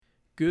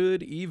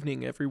Good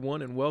evening,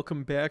 everyone, and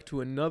welcome back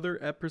to another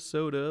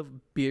episode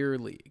of Beer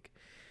League.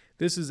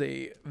 This is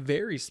a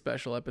very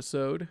special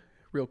episode.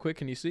 Real quick,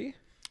 can you see?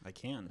 I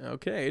can.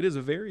 Okay, it is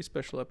a very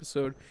special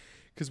episode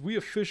because we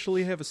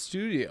officially have a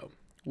studio.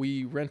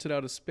 We rented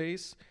out a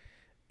space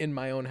in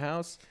my own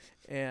house,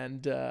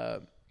 and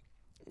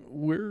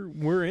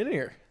we're in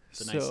here.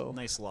 It's a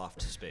nice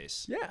loft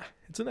space. Yeah,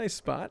 it's a nice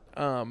spot.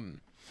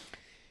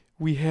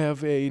 We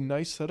have a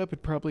nice setup.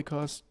 It probably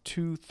cost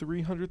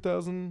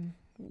 $300,000.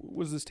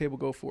 What does this table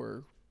go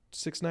for?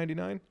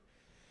 $699?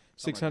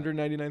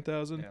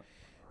 $699,000.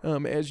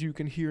 Yep. As you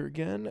can hear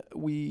again,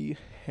 we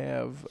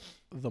have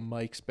the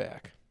mics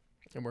back,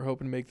 and we're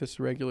hoping to make this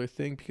a regular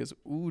thing because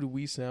ooh, do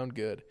we sound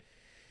good.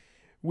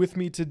 With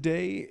me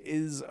today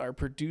is our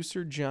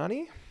producer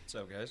Johnny. What's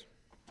up, guys?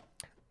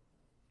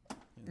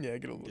 Yeah,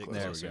 get a little Get closer.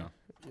 There we closer.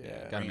 go.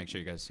 Yeah, Gotta make sure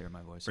you guys hear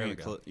my voice. Bring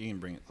There we it you can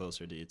bring it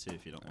closer to you too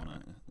if you don't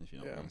want to. If you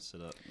don't Yeah. want to sit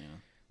up, you know.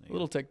 There you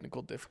little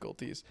technical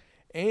difficulties,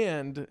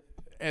 and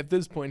at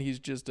this point, he's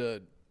just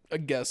a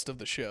guest of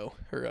the show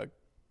or a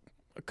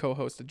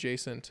co-host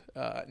adjacent.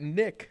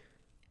 Nick. go.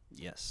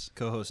 Yes,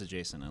 co-host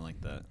adjacent. I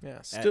like that.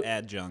 Yeah,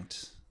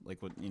 Adjunct,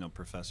 like what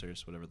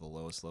professors, whatever the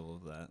lowest level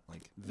of that,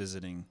 like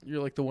visiting you're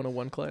like the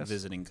 101 class.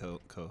 visiting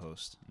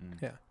co-host.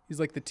 Yeah, he's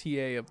like the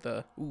TA of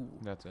the. Ooh,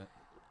 That's it.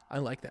 I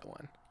like that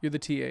one. You're the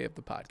TA of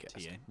the podcast.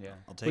 TA. Yeah.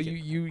 I'll But take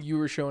you it. you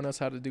were showing us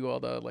how to do all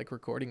the like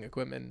recording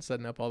equipment and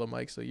setting up all the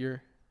mics. So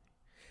you're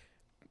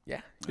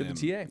the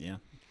TA. Yeah,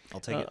 I'll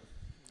take it.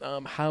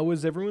 How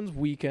was everyone's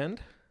weekend?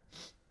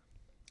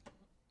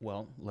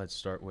 Well, let's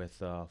start with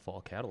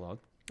fall catalog.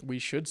 We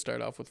should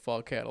start off with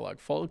Fall Catalog.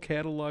 Fall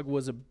Catalog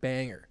was a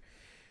banger.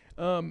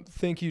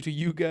 Thank you to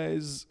you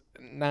guys.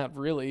 Not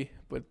really,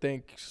 but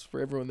thanks for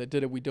everyone that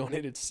did it. We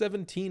donated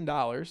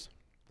 $17.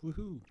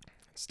 Woohoo!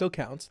 Still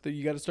counts.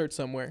 You got to start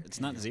somewhere. It's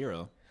not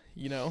zero.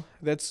 You know,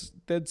 that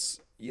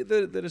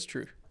is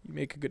true. You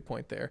make a good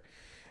point there.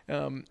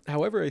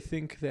 However, I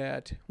think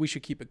that we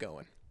should keep it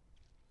going.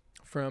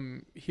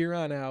 From here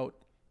on out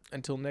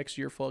until next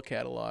year Fall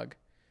Catalog,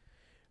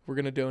 we're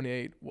going to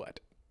donate,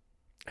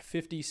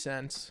 50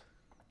 cents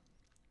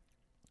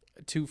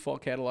to Fall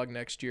Catalog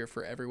next year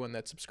for everyone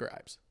that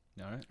subscribes.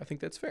 All right. I think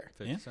that's fair.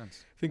 50 Yeah.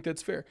 cents. I think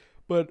that's fair.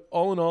 But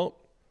all in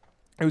all,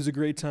 it was a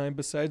great time.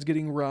 Besides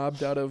getting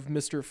robbed out of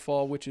Mr.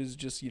 Fall, which is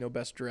just,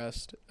 best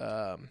dressed,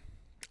 I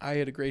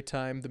had a great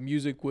time. The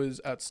music was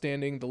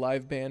outstanding. The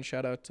live band,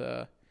 shout out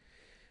to,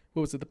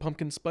 the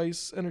Pumpkin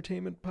Spice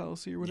Entertainment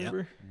Policy or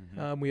whatever.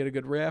 Mhm. We had a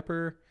good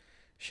rapper.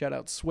 Shout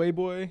out Sway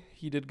Boy.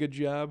 He did a good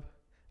job.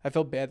 I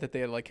felt bad that they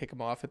had to kick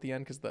him off at the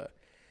end because the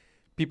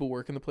people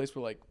working the place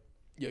were like,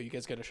 yo, you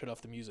guys got to shut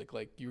off the music.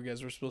 Like, you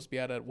guys were supposed to be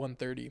out at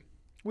 1:30,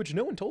 which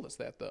no one told us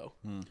that, though.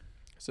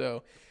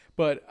 So,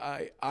 but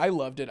I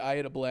loved it. I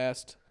had a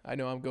blast. I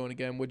know I'm going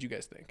again. What'd you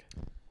guys think?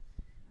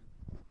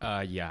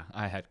 Yeah,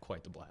 I had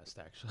quite the blast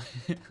actually,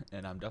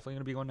 and I'm definitely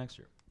gonna be going next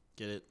year.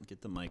 Get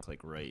the mic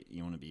right.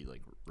 You want to be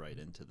right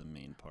into the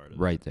main part of it.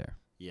 Right there.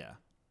 Yeah.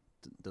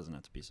 Doesn't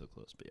have to be so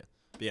close, but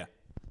yeah.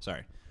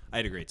 Sorry. I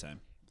had a great time.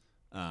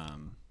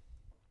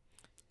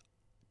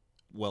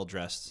 Well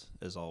dressed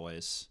as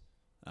always.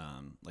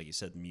 Like you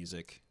said,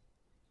 music.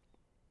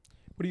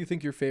 What do you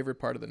think your favorite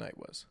part of the night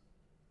was?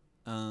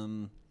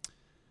 I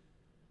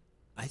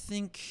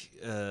think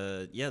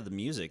the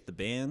music, the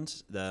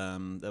band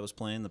that was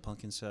playing, the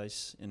Pumpkin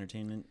Spice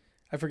Entertainment.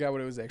 I forgot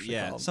what it was actually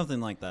Yeah, called. something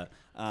like that.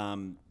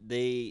 When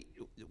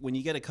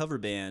you get a cover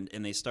band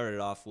and they started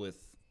off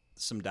with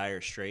some Dire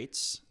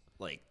Straits,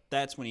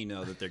 that's when you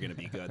know that they're going to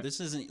be good.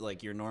 This isn't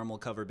like your normal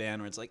cover band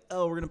where it's like,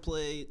 oh, we're going to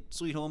play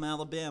Sweet Home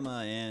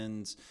Alabama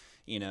and,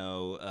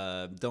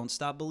 Don't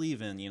Stop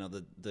Believin',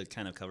 the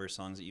kind of cover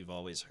songs that you've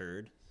always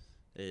heard.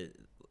 I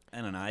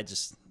don't know,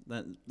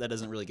 that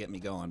doesn't really get me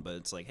going, but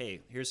it's like,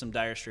 hey, here's some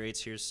Dire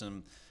Straits, here's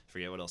some, I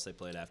forget what else they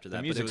played after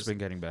that. The but music's been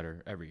getting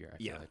better every year. I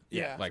feel like.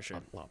 Yeah, Like for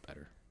sure. a lot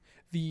better.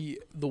 The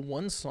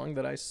one song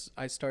that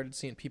I started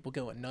seeing people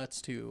going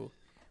nuts to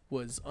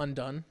was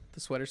Undone, the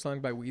Sweater song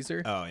by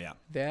Weezer. Oh, yeah.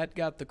 That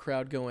got the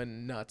crowd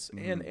going nuts,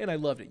 and I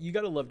loved it. You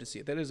got to love to see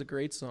it. That is a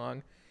great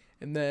song.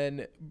 And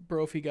then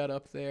Brophy got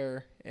up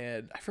there,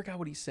 and I forgot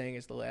what he sang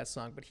as the last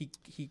song, but he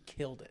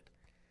killed it.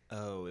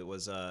 Oh, it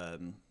was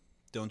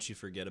Don't You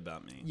Forget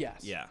About Me.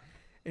 Yes. Yeah.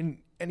 And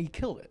he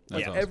killed it.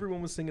 That's awesome.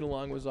 Everyone was singing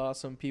along. It was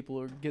awesome. People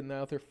were getting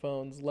out their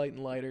phones,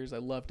 lighting lighters. I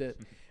loved it.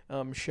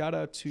 Shout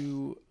out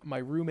to my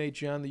roommate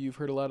John that you've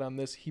heard a lot on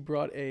this. He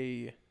brought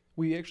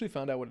we actually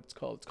found out what it's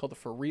called. It's called the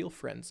For Real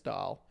Friends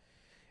doll.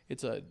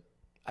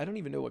 I don't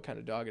even know what kind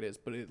of dog it is,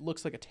 but it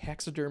looks like a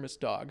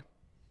taxidermist dog.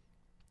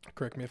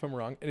 Correct me if I'm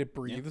wrong. And it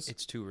breathes.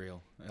 It's too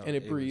real. And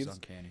it breathes. was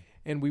uncanny.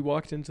 And we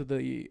walked into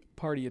the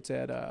party.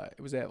 It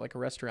was at like a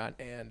restaurant,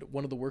 and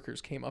one of the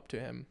workers came up to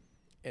him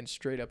and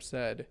straight up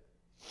said,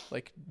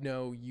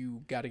 no,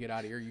 you got to get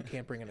out of here. You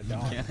can't bring in a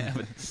dog. Can't have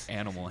an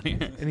animal in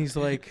here. And he's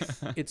like,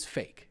 it's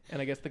fake.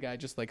 And I guess the guy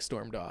just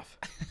stormed off.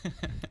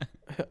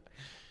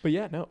 But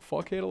yeah, no,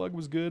 Fall Catalog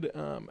was good.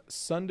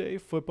 Sunday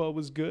football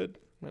was good.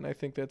 And I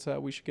think that's how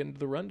we should get into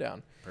the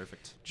rundown.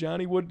 Perfect.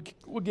 Johnny,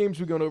 what games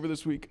we going over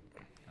this week?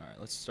 All right,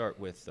 let's start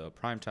with the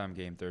primetime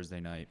game Thursday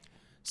night.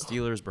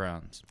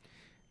 Steelers-Browns.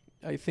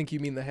 I think you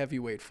mean the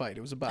heavyweight fight.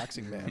 It was a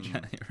boxing match.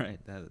 Right,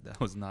 that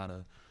was not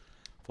a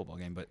football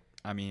game. But,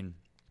 I mean,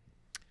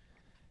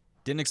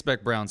 didn't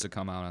expect Browns to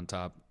come out on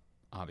top,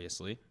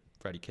 obviously.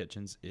 Freddie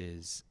Kitchens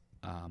is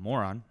a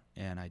moron,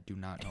 and I do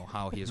not know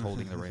how he is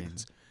holding the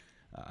reins.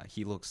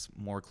 He looks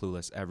more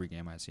clueless every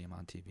game I see him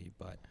on TV.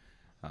 But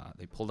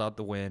they pulled out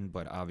the win,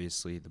 but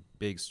obviously the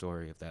big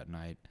story of that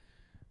night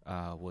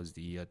was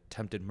the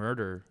attempted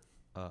murder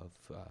of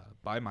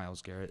by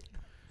Myles Garrett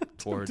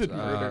towards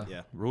murder.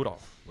 Yeah.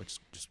 Rudolph, which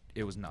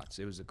it was nuts.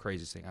 It was the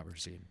craziest thing I've ever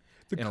seen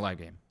in a live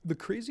game. The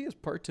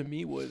craziest part to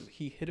me was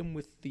he hit him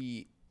with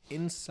the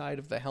inside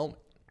of the helmet.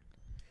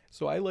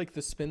 So I like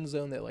the spin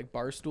zone that like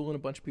Barstool and a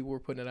bunch of people were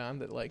putting it on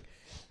that like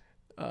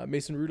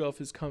Mason Rudolph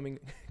is coming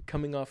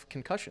off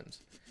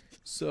concussions.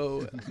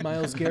 So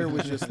Myles Garrett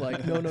was just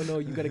like, no,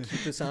 you got to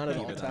keep this on at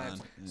all it times.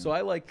 on, yeah. So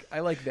I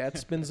like that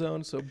spin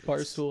zone. So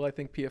Barstool, I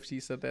think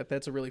PFT said that.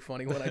 That's a really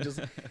funny one.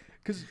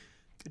 Because,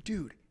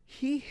 dude,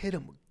 he hit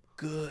him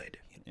good.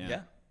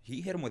 Yeah.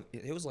 He hit him with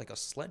it was like a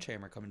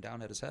sledgehammer coming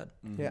down at his head.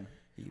 Yeah.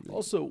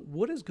 Also,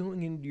 what is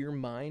going into your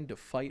mind to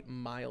fight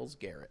Myles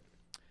Garrett?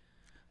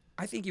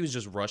 I think he was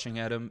just rushing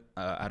at him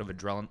out of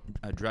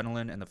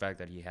adrenaline and the fact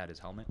that he had his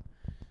helmet.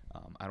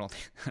 I don't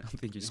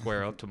think you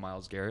square up to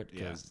Myles Garrett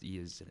because he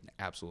is an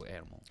absolute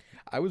animal.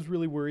 I was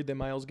really worried that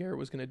Myles Garrett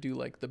was going to do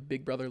like the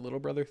big brother, little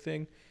brother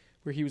thing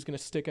where he was going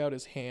to stick out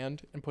his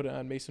hand and put it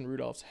on Mason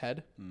Rudolph's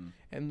head.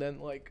 And then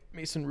like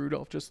Mason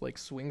Rudolph just like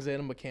swings at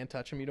him but can't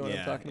touch him. You know what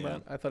I'm talking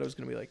about? I thought it was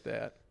going to be like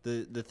that.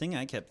 The thing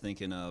I kept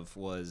thinking of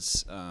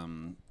was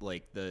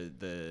like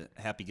the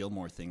Happy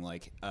Gilmore thing.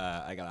 Like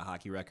I got a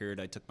hockey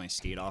record. I took my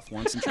skate off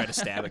once and tried to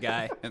stab a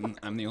guy, and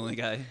I'm the only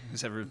guy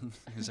who's ever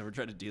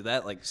tried to do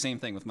that. Like same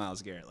thing with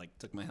Myles Garrett. Like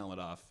took my helmet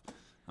off.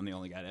 I'm the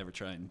only guy to ever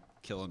try and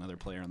kill another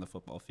player on the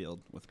football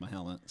field with my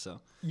helmet.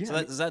 So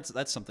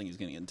that's something he's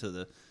going to get into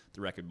the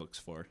record books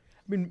for.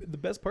 I mean, the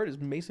best part is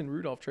Mason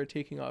Rudolph tried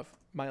taking off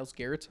Myles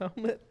Garrett's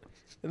helmet,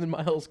 and then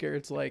Myles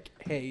Garrett's like,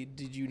 "Hey,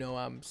 did you know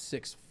I'm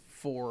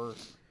 6'4",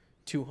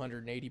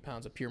 280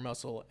 pounds of pure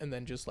muscle?" And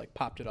then just like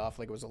popped it off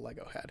like it was a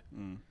Lego head.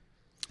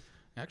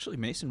 Actually,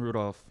 Mason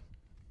Rudolph,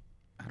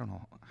 I don't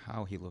know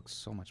how he looks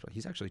so much, but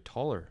he's actually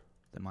taller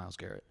than Myles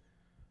Garrett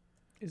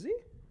Is he?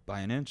 by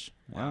an inch.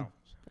 Wow.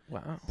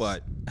 Wow.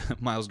 But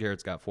Myles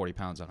Garrett's got 40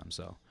 pounds on him,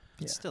 so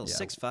Still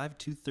 6'5",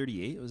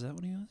 238. Was that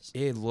what he was?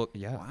 it looked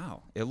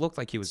Wow. It looked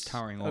like he was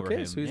towering over Okay,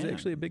 him so he's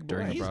actually a big boy.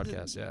 during the He's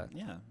broadcast. Yeah,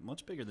 Yeah,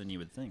 much bigger than you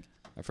would think.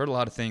 I've heard a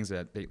lot of things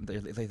that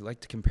they like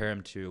to compare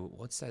him to.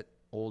 What's that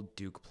old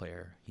Duke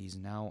player? He's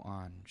now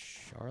on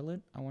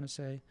Charlotte, I want to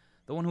say.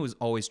 The one who was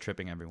always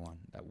tripping everyone.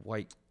 That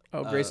white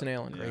Oh, Grayson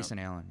Allen. Grayson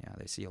Allen. Yeah,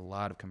 they see a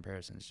lot of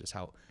comparisons, just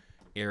how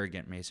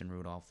arrogant Mason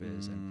Rudolph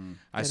is. And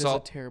That is a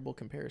terrible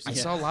comparison. I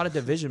saw a lot of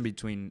division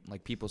between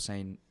like people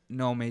saying,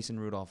 no, Mason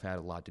Rudolph had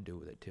a lot to do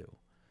with it too.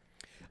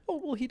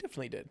 Oh, well, he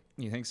definitely did.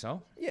 You think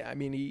so? Yeah, I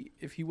mean,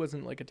 if he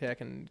wasn't like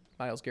attacking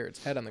Myles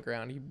Garrett's head on the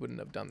ground, he wouldn't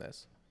have done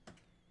this.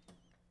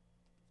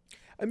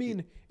 I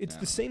mean, it's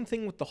the same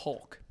thing with the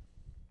Hulk.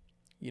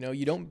 You know,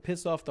 you don't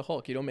piss off the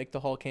Hulk. You don't make the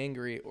Hulk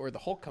angry, or the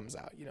Hulk comes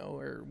out, you know,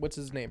 or what's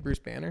his name? Bruce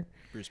Banner?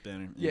 Bruce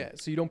Banner. Yeah,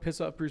 so you don't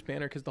piss off Bruce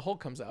Banner because the Hulk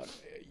comes out.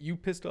 You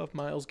pissed off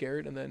Myles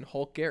Garrett, and then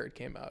Hulk Garrett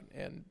came out,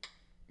 and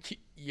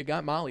you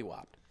got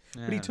mollywopped.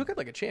 But he Yeah. took it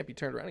like a champ. He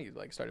turned around and he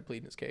like started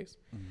pleading his case.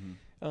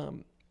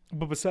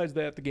 But besides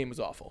that, the game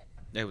was awful.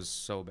 It was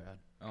so bad.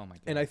 Oh my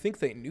god. And I think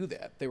they knew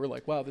that. They were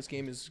like, wow, this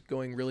game is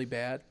going really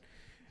bad.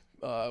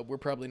 We're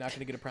probably not going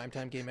to get a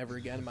primetime game ever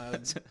again.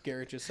 Myles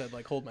Garrett just said,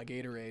 like, hold my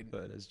Gatorade.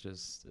 But it's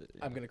just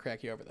I'm going to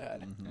crack you over the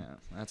head. yeah,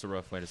 that's a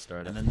rough way to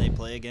start And it. then they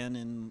play again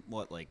in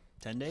what, like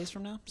 10 days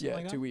from now? Something Yeah,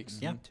 like 2 that? weeks.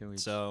 Yeah, 2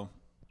 weeks. So,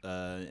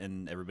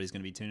 and everybody's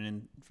going to be tuning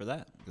in for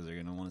that because they're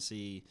going to want to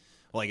see.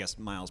 Well, I guess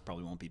Myles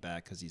probably won't be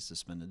back because he's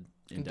suspended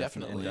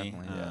indefinitely.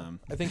 Indefinitely, yeah.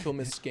 I think he'll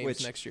miss games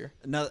Which- next year.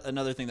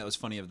 Another thing that was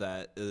funny of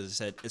that is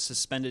that it's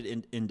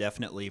suspended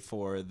indefinitely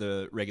for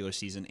the regular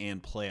season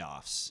and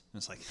playoffs. And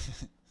it's like,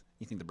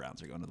 you think the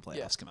Browns are going to the playoffs?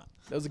 Yeah. Come on.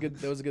 That was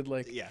a good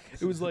like. Yeah.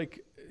 It was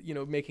like, you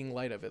know, making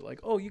light of it.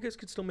 Like, oh, you guys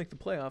could still make the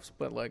playoffs,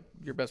 but like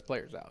your best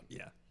player's out.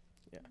 Yeah.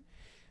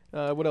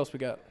 What else we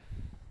got?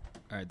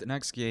 All right, the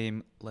next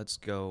game, let's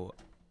go.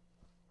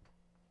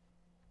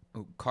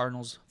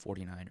 Cardinals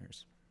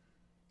 49ers.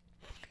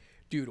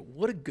 Dude,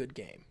 what a good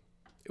game.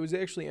 It was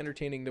actually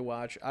entertaining to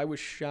watch. I was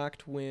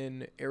shocked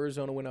when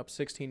Arizona went up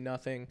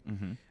 16-0.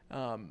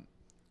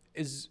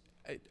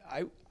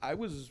 I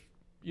was,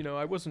 you know,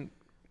 I wasn't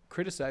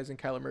criticizing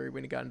Kyler Murray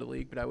when he got into the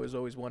league, but I was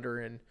always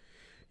wondering,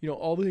 you know,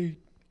 all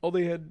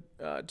they had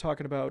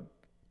talking about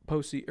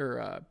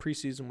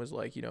preseason was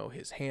like, you know,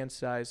 his hand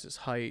size, his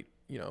height,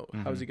 you know,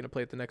 how is he going to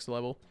play at the next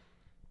level?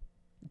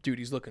 Dude,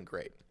 he's looking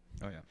great.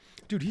 Oh yeah.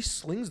 Dude, he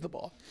slings the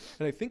ball.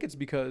 And I think it's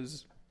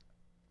because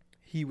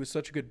he was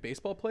such a good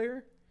baseball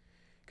player,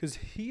 because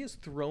he is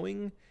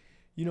throwing,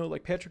 you know,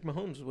 like Patrick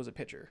Mahomes was a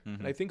pitcher.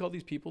 And I think all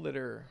these people that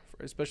are,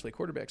 especially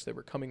quarterbacks that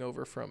were coming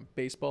over from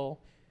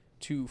baseball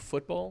to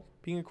football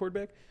being a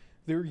quarterback,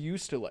 they're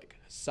used to like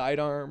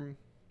sidearm,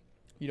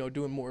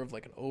 doing more of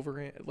like an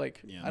overhand.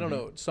 Like, Yeah. I don't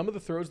know, some of the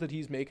throws that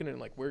he's making and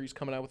like where he's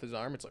coming out with his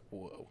arm, it's like,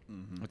 whoa.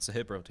 It's the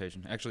hip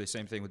rotation. Actually,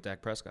 same thing with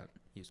Dak Prescott.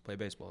 He used to play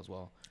baseball as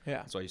well. Yeah.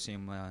 That's why you see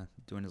him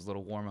doing his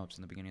little warm-ups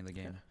in the beginning of the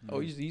game. Oh,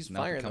 he's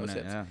Now they're firing coming those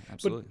in. hips. Yeah,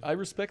 absolutely. But I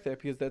respect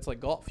that because that's like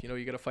golf.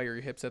 You got to fire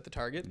your hips at the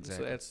target.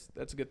 Exactly. So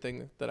that's a good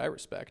thing that I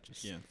respect.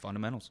 Yeah.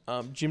 Fundamentals.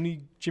 Jimmy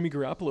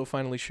Garoppolo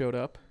finally showed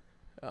up.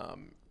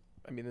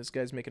 This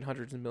guy's making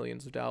hundreds of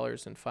millions of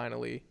dollars, and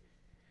finally,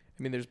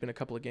 there's been a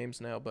couple of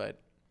games now, but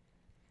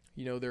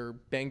they're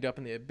banged up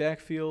in the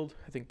backfield.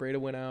 I think Breda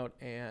went out,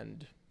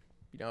 and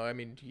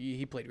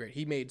he played great.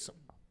 He made some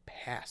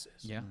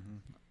passes. Yeah.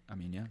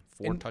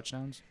 Four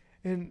touchdowns.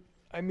 And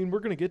we're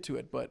gonna get to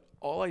it, but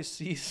all I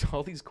see is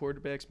all these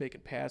quarterbacks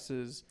making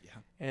passes,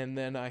 and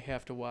then I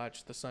have to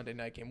watch the Sunday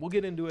night game. We'll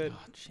get into it.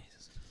 Oh,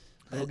 Jesus.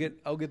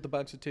 I'll get the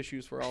box of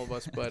tissues for all of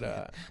us,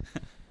 but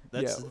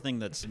That's the thing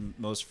that's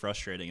most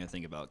frustrating, I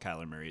think, about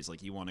Kyler Murray is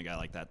like you want a guy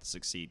like that to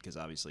succeed because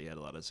obviously he had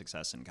a lot of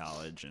success in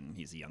college and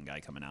he's a young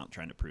guy coming out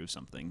trying to prove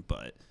something.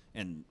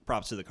 And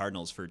props to the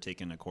Cardinals for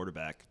taking a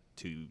quarterback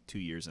 2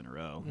 years in a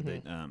row.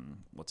 They,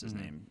 what's his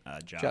name?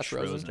 Josh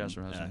Rosen. Josh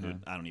Rosen, who yeah.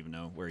 I don't even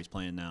know where he's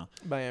playing now.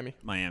 Miami.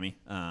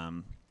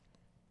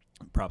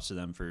 Props to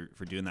them for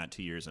doing that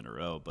 2 years in a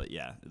row. But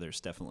yeah,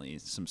 there's definitely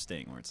some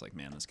sting where it's like,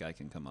 man, this guy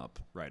can come up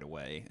right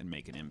away and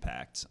make an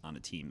impact on a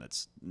team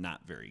that's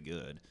not very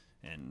good.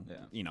 And,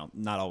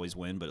 not always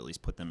win, but at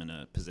least put them in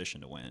a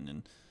position to win.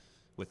 And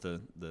with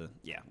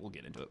we'll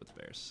get into it with the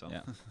Bears. So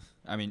Yeah.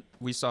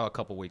 We saw a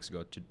couple weeks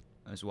ago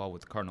as well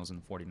with the Cardinals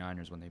and the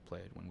 49ers when they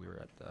played, when we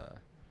were at the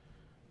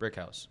Brick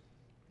House.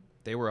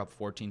 They were up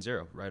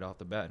 14-0 right off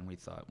the bat, and we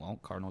thought, well,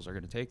 Cardinals are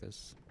going to take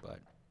this. But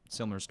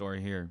similar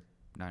story here.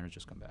 Niners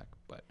just come back.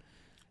 But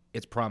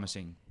it's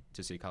promising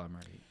to see Kyler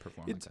Murray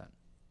perform like that.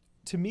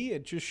 To me,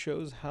 it just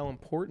shows how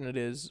important it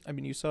is.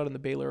 You saw it in the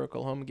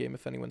Baylor-Oklahoma game.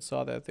 If anyone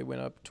saw that, they went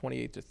up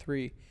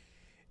 28-3.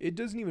 It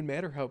doesn't even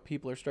matter how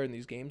people are starting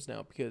these games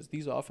now because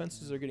these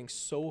offenses are getting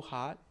so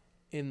hot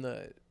in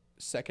the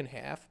second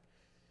half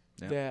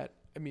that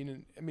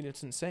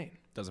it's insane.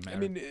 Doesn't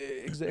matter.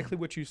 Exactly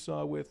what you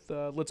saw with.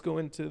 Let's go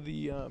into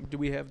the. Do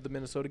we have the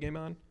Minnesota game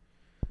on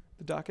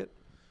the docket?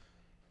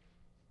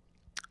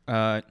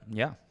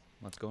 Yeah.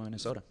 Let's go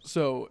Minnesota.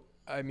 So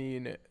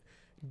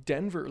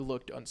Denver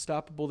looked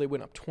unstoppable. They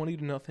went up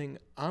 20-0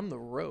 on the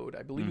road.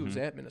 I believe it was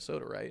at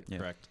Minnesota, right? Yeah.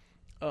 Correct.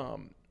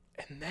 And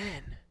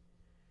then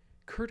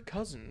Kirk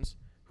Cousins,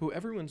 who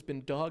everyone's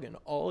been dogging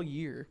all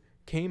year,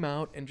 came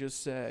out and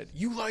just said,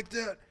 "You like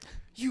that?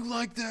 You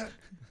like that?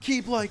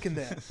 Keep liking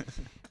that."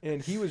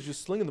 And he was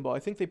just slinging the ball. I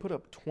think they put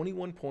up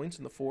 21 points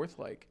in the fourth.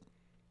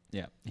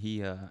 Yeah,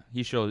 he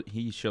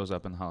shows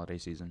up in the holiday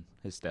season.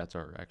 His stats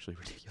are actually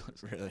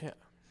ridiculous. Really? Yeah,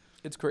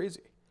 it's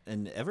crazy.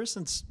 And ever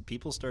since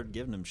people started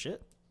giving him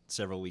shit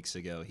several weeks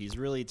ago, he's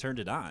really turned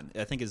it on.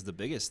 I think is the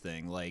biggest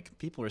thing. Like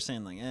people are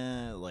saying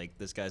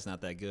this guy's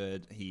not that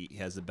good. He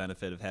has the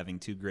benefit of having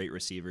 2 great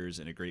receivers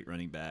and a great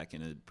running back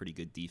and a pretty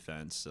good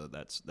defense. So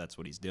that's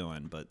what he's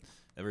doing. But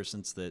ever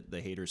since the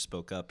haters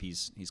spoke up,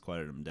 he's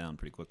quieted them down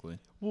pretty quickly.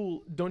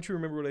 Well, don't you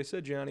remember what I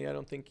said, Johnny? I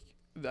don't think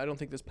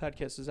this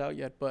podcast is out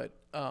yet, but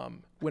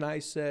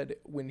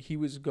when he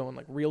was going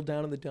like real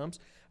down in the dumps,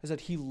 I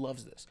said he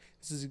loves this.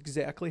 This is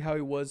exactly how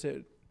he was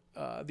at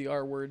the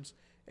R words,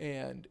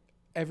 and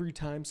every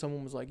time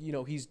someone was like,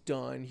 he's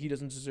done, he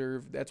doesn't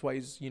deserve, that's why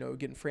he's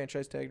getting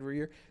franchise tagged every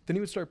year, then he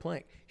would start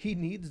playing. He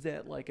needs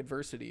that like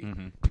adversity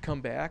to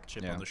come back.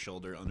 Chip on the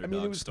shoulder,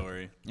 underdog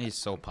story. He's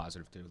so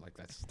positive, dude. Like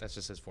that's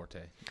just his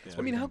forte.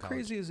 Yeah. How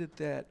crazy is it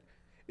that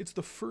it's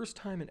the first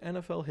time in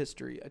NFL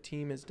history a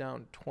team is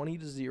down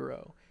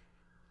 20-0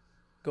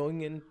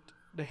 going into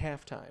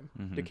halftime.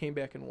 They came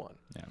back and won.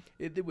 Yeah.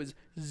 It was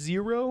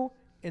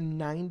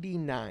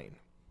 0-99.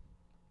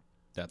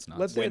 That's not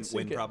Let that Win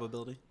sink in.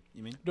 probability,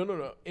 you mean?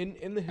 No.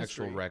 In the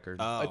history, actual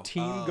record. a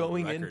team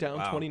going in record. down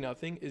Wow.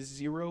 20-0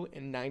 is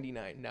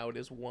 0-99. Now it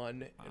is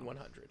 1-100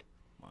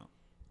 Wow.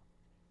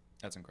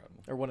 That's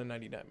incredible. or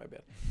 1-99. My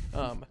bad.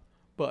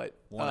 But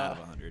 1 out of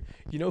 100.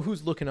 You know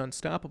who's looking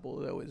unstoppable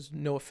though is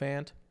Noah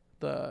Fant,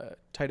 the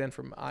tight end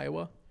from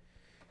Iowa.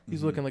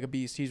 He's looking like a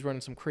beast. He's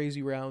running some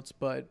crazy routes,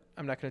 but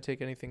I'm not going to take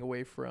anything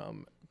away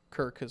from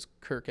Kirk because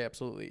Kirk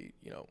absolutely,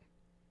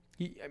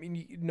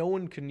 no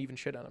one can even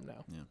shit on him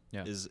now.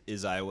 Yeah.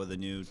 Is Iowa the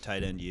new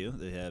tight end U?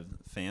 They have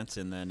Fant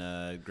and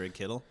then Greg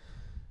Kittle.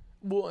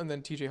 Well, and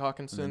then T.J.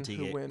 Hawkinson, And then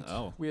who TJ went.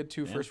 We had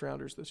 2 first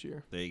rounders this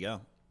year. There you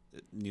go.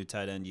 New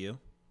tight end U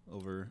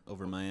over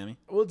Miami.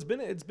 Well, it's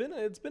been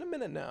a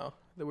minute now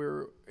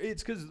that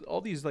it's because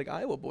all these like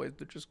Iowa boys,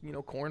 they're just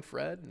corn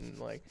fed and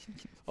like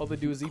all they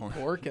do is eat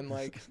pork and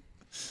like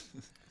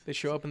they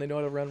show up and they know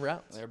how to run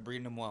routes. They're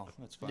breeding them well.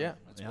 That's fine. Yeah.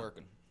 That's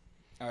working.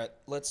 All right,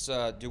 let's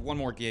do one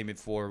more game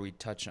before we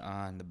touch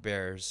on the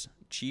Bears.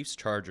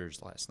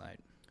 Chiefs-Chargers last night,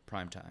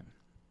 primetime.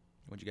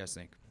 What'd you guys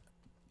think?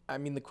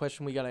 The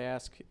question we got to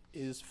ask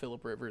is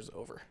Phillip Rivers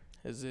over?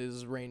 Is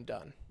his reign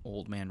done?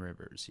 Old man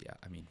Rivers, yeah.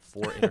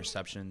 4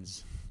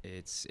 interceptions.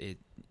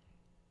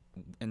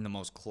 in the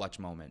most clutch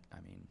moment,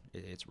 I mean,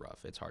 it's rough.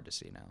 It's hard to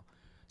see now,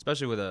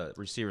 especially with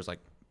receivers like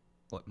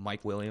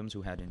Mike Williams,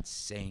 who had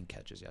insane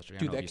catches yesterday.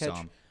 Dude, I don't know that if you saw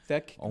catch, him.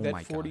 that Oh that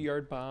my God.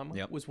 40-yard bomb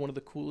Yep. was one of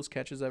the coolest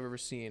catches I've ever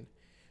seen.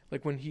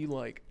 Like when he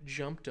like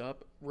jumped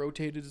up,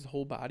 rotated his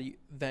whole body,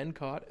 then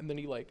caught, and then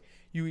he like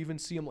you even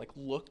see him like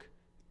look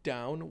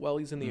down while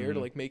he's in the air to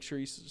like make sure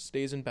he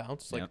stays in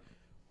bounds. It's like, Yep.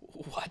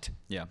 what?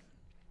 Yeah.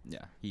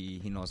 He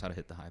knows how to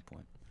hit the high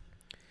point.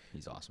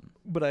 He's awesome.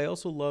 But I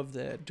also love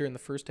that during the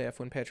first half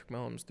when Patrick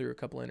Mahomes threw a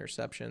couple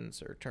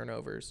interceptions or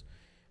turnovers,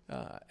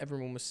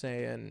 everyone was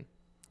saying,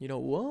 you know,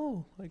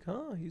 whoa, like,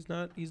 he's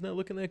not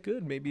looking that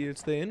good. Maybe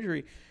it's the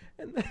injury,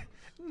 and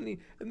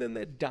then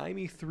that dime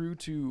he threw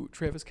to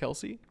Travis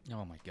Kelce.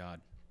 Oh my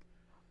God.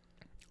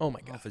 Oh my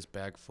God, Off his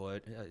back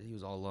foot. He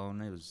was all alone.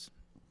 It was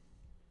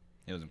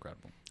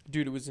incredible.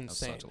 dude, it was That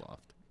was insane. such a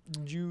loft.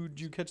 Did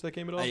you catch that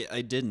game at all?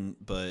 I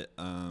didn't, but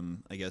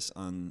I guess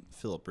on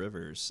Phillip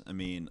Rivers, I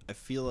mean, I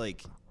feel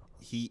like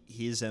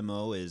his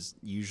MO is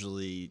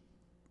usually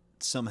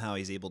somehow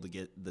he's able to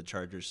get the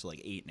Chargers to like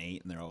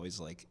 8-8, and they're always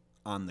like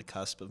on the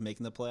cusp of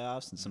making the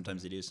playoffs, and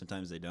sometimes they do,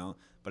 sometimes they don't.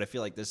 But I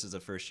feel like this is the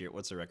first year.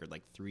 What's the record?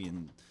 Like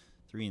 3-7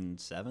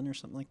 or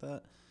something like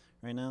that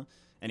right now.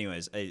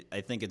 Anyways,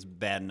 I think it's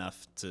bad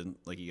enough to,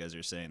 like you guys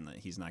are saying, that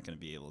he's not going to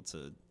be able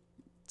to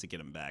get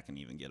him back and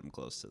even get him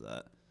close to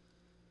that.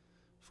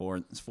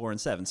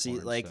 4-7. See,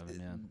 4-7, like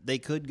yeah. they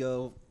could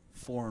go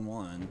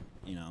 4-1,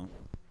 you know,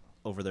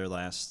 over the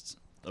last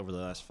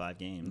 5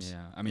 games. Yeah,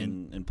 I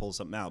mean- and pull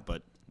something out,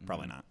 but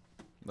probably not.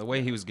 The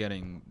way he was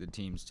getting the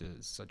teams to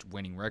such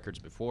winning records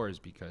before is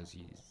because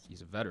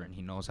he's a veteran.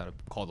 He knows how to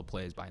call the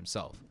plays by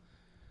himself.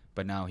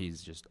 But now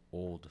he's just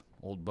old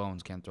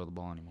bones, can't throw the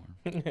ball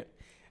anymore.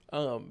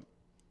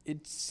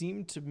 It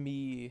seemed to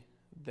me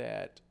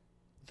that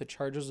the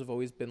Chargers have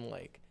always been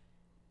like,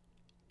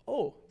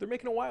 oh, they're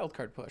making a wild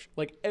card push.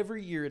 Like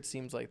every year it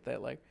seems like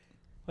that. Like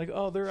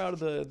oh, they're out of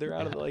the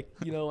like,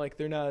 you know, like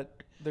they're not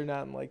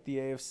in like the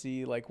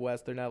AFC like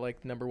West. They're not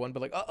like number one,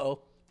 but like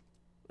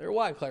they're a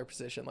wild card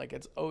position. Like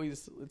it's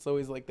always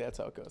like that's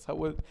how it goes.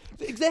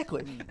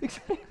 Exactly.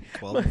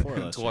 12-4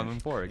 last 12 year.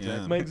 and 4,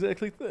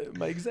 exactly.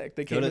 my exact.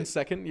 They came in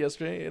second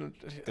yesterday, and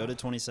Go to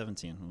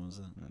 2017. What was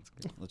that? That's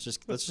good.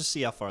 Let's just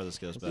see how far this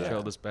goes back.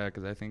 Trail this back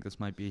because I think this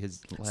might be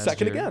his last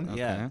Second year. again. Okay.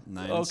 Yeah,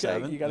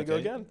 9-7. you gotta go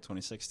again.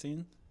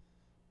 2016.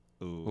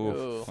 Ooh,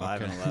 Ooh.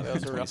 5-11. That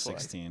was a rough one.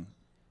 2016.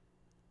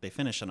 They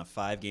finished on a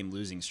 5-game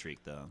losing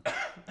streak though,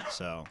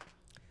 so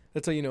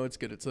that's how you know it's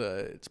good.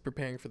 It's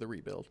preparing for the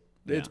rebuild.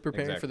 Yeah, It's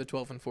preparing for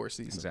exactly. the 12-4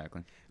 season.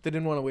 Exactly. They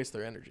didn't want to waste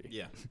their energy.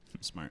 yeah,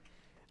 smart.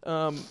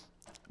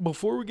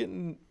 Before we get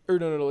in, or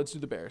no, let's do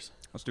the Bears.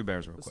 Let's do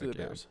Bears real Let's quick. do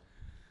the yeah. Bears.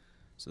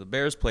 So the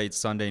Bears played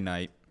Sunday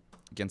night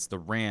against the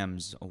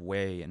Rams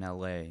away in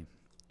L.A.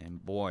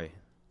 And boy,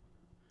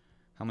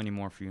 how many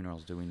more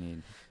funerals do we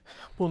need?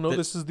 Well, no, Th-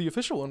 this is the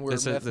official one. We're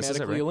this is it,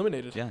 mathematically right?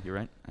 eliminated. Yeah, you're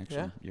right. Actually,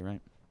 Yeah. you're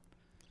right.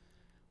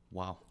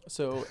 Wow.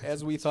 So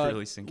as we It's thought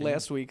really sinking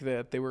last week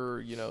that they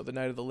were, you know, the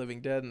Night of the Living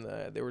Dead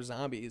and they were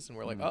zombies, and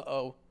we're like,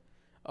 uh-oh.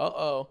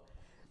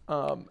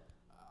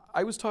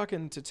 I was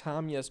talking to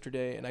Tom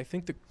yesterday, and I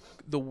think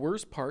the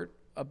worst part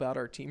about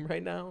our team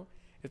right now,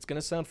 it's going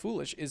to sound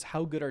foolish, is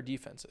how good our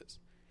defense is.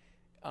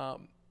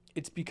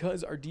 It's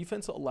because our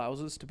defense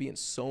allows us to be in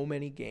so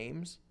many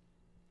games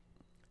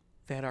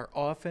that our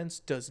offense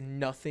does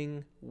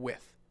nothing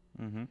with.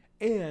 Mm-hmm.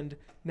 And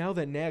now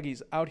that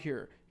Nagy's out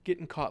here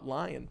getting caught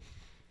lying,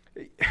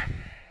 God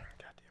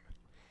damn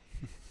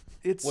it.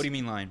 It's, What do you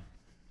mean lying?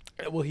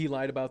 well, he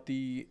lied about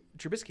the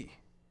Trubisky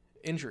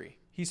injury.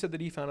 He said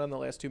that he found out in the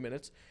last 2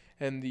 minutes,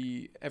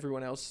 and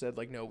everyone else said,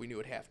 like, no, we knew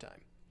at halftime.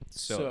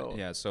 So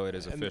it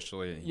is and-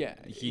 officially. Yeah,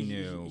 He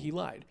knew. He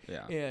lied.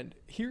 Yeah. And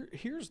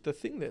here's the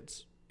thing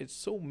it's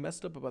so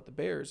messed up about the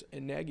Bears,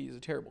 and Nagy is a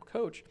terrible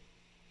coach.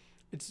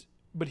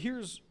 But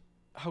here's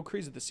how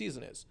crazy the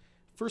season is.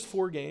 First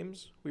 4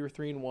 games, we were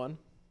 3-1,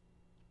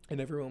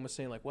 and everyone was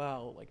saying, like,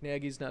 wow, like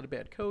Nagy's not a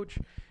bad coach.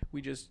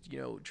 We just,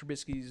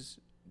 Trubisky's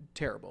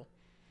terrible.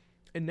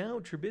 And now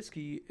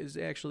Trubisky is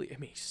actually, I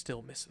mean, he's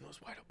still missing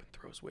those wide open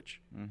throws,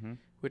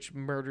 which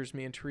murders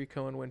me. And Tariq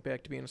Cohen went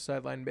back to being a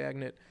sideline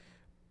magnet.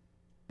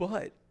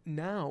 But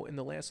now, in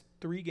the last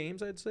 3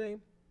 games, I'd say,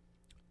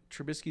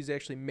 Trubisky's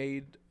actually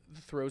made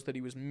the throws that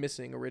he was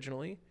missing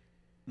originally.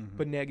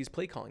 But Nagy's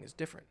play calling is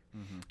different.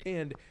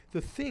 And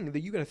the thing that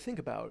you got to think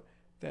about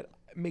that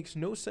makes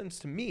no sense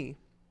to me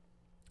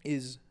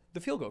is the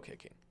field goal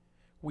kicking.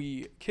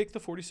 We kick the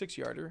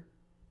 46-yarder.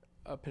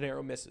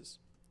 Pinheiro misses,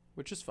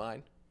 which is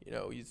fine.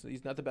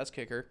 He's not the best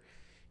kicker.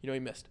 He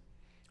missed.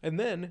 And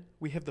then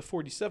we have the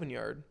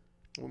 47-yard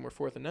when we're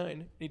 4th and 9,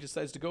 and he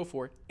decides to go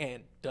for it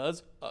and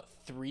does a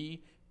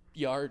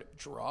 3-yard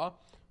draw,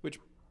 which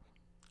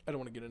I don't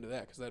want to get into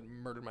that because that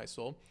murdered my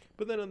soul.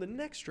 But then on the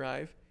next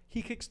drive,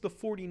 he kicks the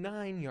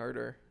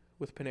 49-yarder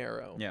with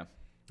Pinheiro. Yeah.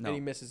 No. And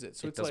he misses it.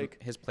 So it's like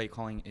his play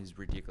calling is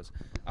ridiculous.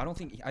 I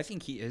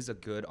think he is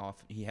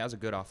he has a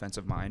good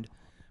offensive mind,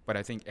 but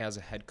I think as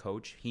a head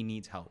coach, he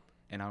needs help.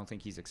 And I don't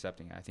think he's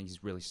accepting it. I think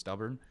he's really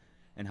stubborn.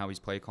 and how he's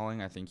play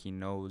calling. I think he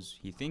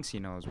thinks he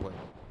knows what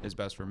is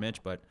best for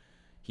Mitch, but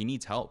he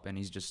needs help, and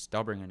he's just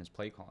stubborn in his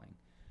play calling.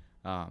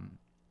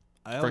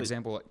 For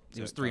example,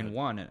 it was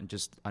 3-1, and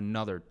just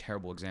another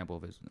terrible example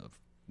of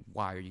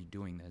why are you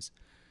doing this?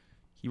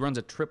 He runs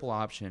a triple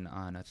option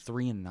on a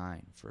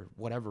 3-9 for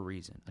whatever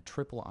reason, a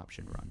triple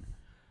option run,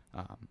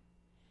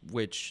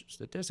 which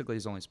statistically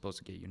is only supposed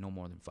to get you no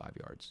more than 5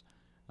 yards.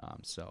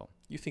 So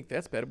You think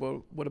that's bad?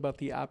 But what about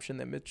the option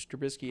that Mitch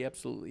Trubisky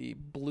absolutely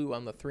blew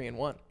on the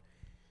 3-1?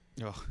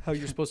 oh, How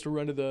you're supposed to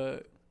run to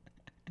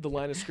the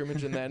line of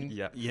scrimmage and then,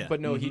 Yeah. but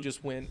no, he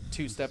just went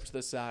 2 steps to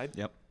the side.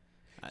 yep.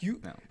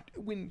 You No.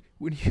 when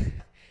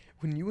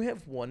you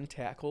have one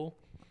tackle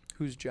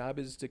whose job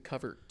is to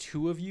cover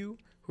 2 of you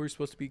who are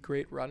supposed to be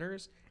great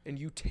runners, and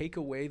you take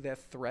away that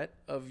threat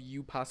of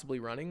you possibly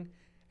running,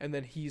 and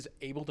then he's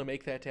able to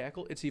make that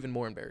tackle, it's even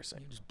more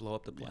embarrassing. You just blow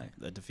up the Yeah, play.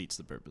 that defeats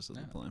the purpose of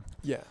the Yeah. play.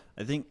 Yeah.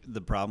 I think the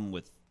problem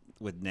with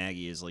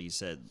Nagy is, like you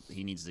said,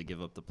 he needs to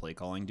give up the play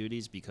calling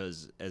duties,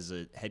 because as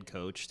a head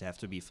coach, to have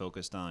to be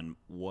focused on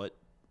what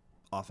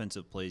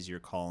offensive plays you're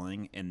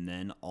calling and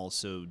then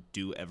also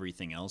do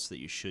everything else that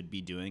you should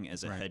be doing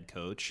as a Right. head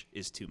coach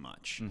is too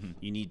much. Mhm.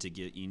 You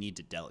need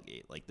to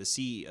delegate. Like the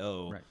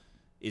CEO Right.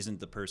 isn't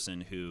the person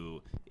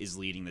who is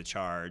leading the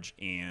charge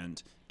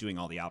and doing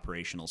all the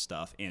operational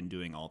stuff and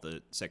doing all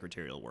the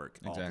secretarial work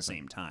all at the Exactly.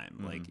 same time.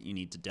 Mhm. Like you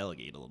need to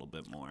delegate a little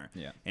bit more.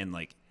 Yeah. And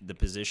like the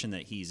position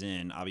that he's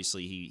in,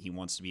 obviously he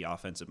wants to be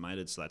offensive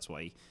minded, so that's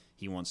why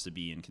he wants to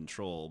be in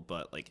control.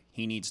 But like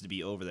he needs to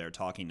be over there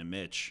talking to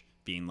Mitch,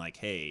 being like,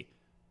 "Hey,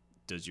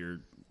 does your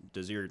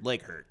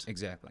leg hurt?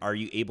 Exactly. Are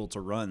you able to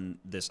run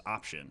this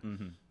option?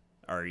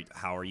 Mm-hmm.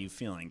 How are you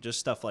feeling?" Just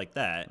stuff like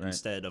that, Right.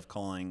 instead of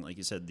calling, like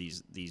you said,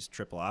 these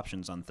triple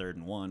options on 3rd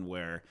and 1,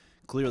 where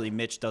clearly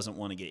Mitch doesn't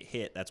want to get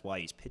hit. That's why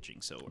he's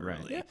pitching so early.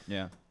 Right. Yeah.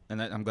 Yeah.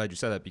 And I'm glad you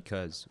said that,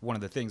 because one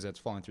of the things that's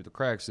falling through the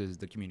cracks is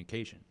the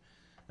communication.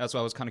 That's why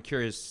I was kind of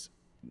curious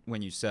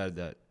when you said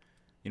that,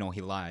 he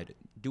lied.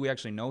 Do we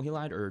actually know he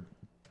lied, or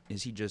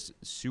is he just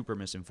super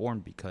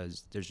misinformed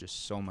because there's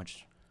just so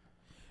much?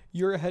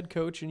 You're a head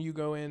coach and you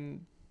go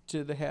in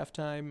to the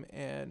halftime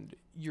and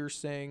you're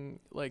saying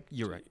like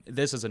You're right.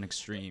 This is an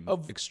extreme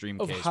of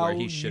case how where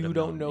he should you have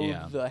don't known. know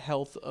Yeah. the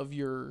health of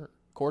your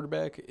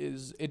quarterback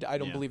is it. I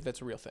don't Yeah. believe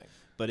that's a real thing.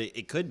 But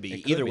it could be.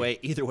 It could either be. way,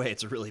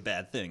 it's a really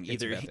bad thing. It's a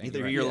Either bad thing, either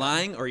you're right. you're Yeah.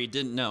 lying or you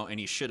didn't know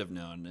and you should have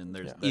known. And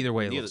there's Yeah. Either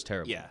way, it looks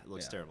terrible. Yeah, it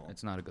looks terrible.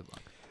 It's not a good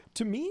look.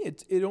 To me,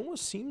 it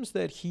almost seems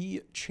that he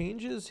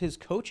changes his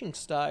coaching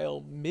style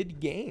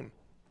mid-game.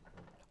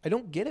 I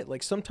don't get it.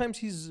 Like sometimes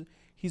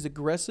he's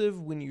aggressive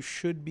when you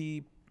should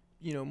be,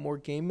 more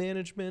game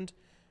management,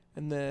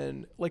 and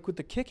then like with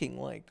the kicking,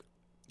 like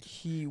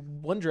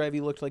one drive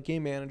he looked like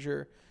game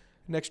manager,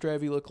 next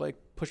drive he looked like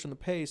pushing the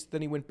pace.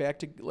 Then he went back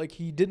to like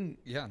he didn't.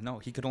 Yeah, no,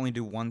 he could only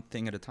do one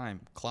thing at a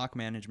time: clock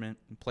management,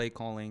 play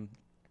calling,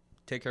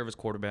 take care of his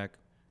quarterback.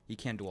 He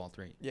can't do all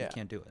 3. Yeah. He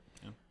can't do it.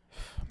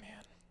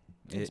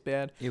 It's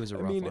bad. It was a I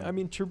rough mean, one. I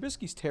mean,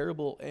 Trubisky's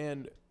terrible,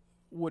 and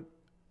what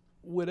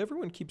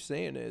everyone keeps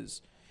saying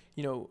is,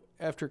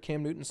 after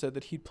Cam Newton said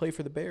that he'd play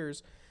for the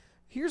Bears,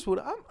 here's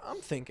what I'm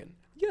thinking.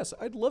 Yes,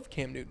 I'd love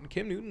Cam Newton.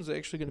 Cam Newton's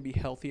actually going to be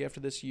healthy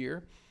after this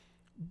year,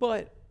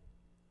 but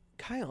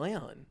Kyle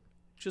Allen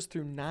just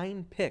threw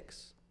 9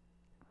 picks.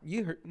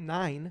 You heard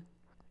 9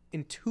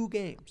 in 2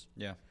 games.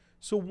 Yeah.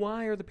 So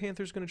why are the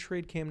Panthers going to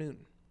trade Cam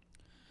Newton?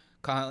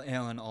 Kyle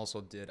Allen also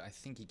did. I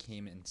think he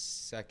came in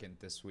second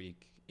this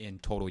week in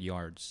total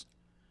yards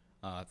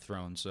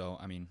thrown. So,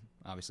 I mean,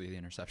 obviously the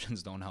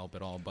interceptions don't help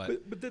at all,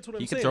 but But that's what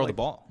I'm he saying. can throw the like,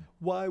 ball.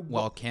 Why?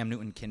 While Cam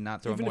Newton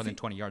cannot throw Even more if than he-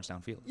 20 yards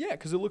downfield. Yeah,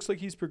 because it looks like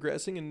he's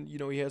progressing, and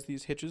he has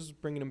these hitches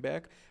bringing him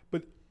back.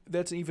 But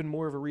that's even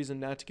more of a reason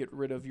not to get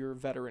rid of your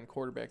veteran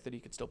quarterback that he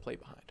could still play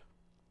behind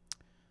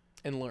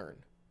and learn,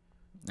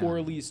 or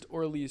at least,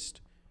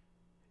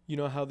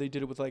 how they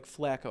did it with like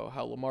Flacco,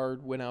 how Lamar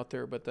went out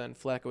there, but then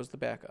Flacco was the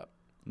backup.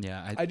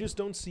 Yeah, I just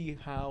don't see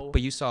how.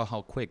 but you saw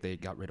how quick they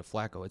got rid of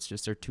Flacco. It's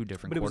just they're two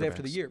different. But it was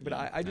after the quarterbacks. year. But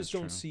Yeah, I just that's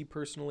don't true. see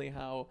personally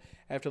how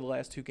after the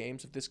last 2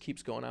 games, if this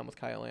keeps going on with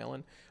Kyle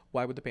Allen,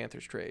 why would the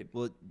Panthers trade?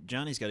 Well,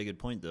 Johnny's got a good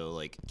point, though.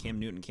 Like, Cam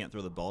Newton can't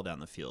throw the ball down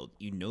the field.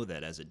 You know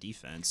that as a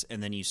defense.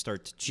 And then you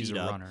start to cheat He's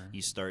a up. runner.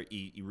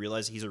 You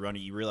realize he's a runner.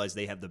 You realize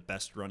they have the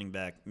best running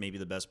back, maybe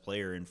the best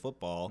player in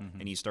football. Mm-hmm.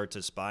 And you start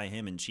to spy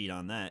him and cheat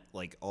on that.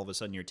 Like, all of a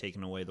sudden, you're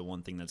taking away the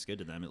one thing that's good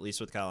to them. At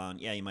least with Kyle Allen,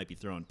 yeah, he might be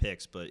throwing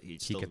picks, but he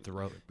could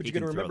throw it. But he you got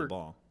to can throw remember,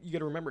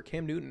 the ball.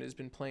 Cam Newton has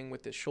been playing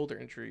with this shoulder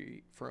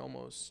injury for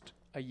almost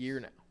a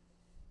year now,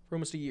 for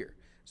almost a year.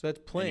 So that's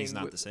And playing. he's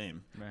not with, the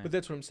same. Right. But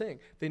that's what I'm saying.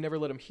 They never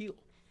let him heal.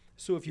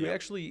 So if you Yeah.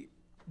 actually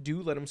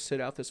do let him sit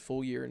out this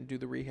full year and do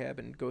the rehab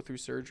and go through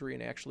surgery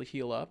and actually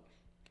heal up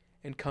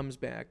and comes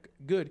back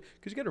good,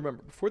 because you got to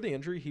remember, before the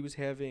injury, he was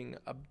having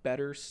a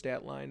better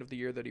stat line of the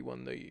year that he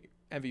won the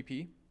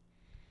MVP.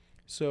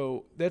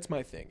 So that's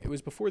my thing. It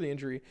was before the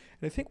injury.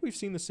 And I think we've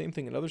seen the same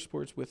thing in other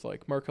sports with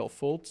like Markelle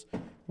Fultz,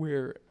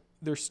 where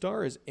their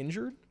star is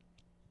injured,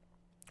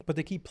 but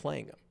they keep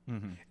playing him.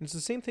 Mm-hmm. And it's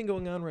the same thing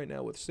going on right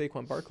now with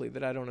Saquon Barkley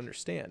that I don't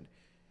understand.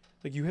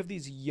 Like you have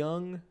these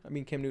young, I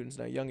mean Cam Newton's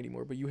not young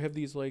anymore, but you have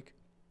these like,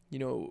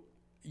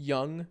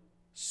 young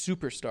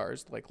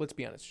superstars. Like let's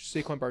be honest,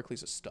 Saquon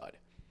Barkley's a stud.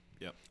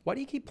 Yep. Why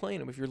do you keep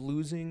playing him if you're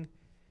losing?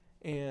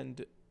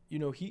 And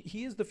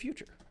he is the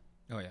future.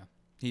 Oh yeah,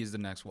 he's the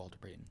next Walter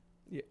Payton.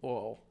 Yeah.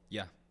 Well,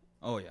 Yeah.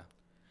 Oh yeah.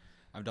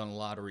 I've done a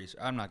lot of research.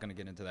 I'm not going to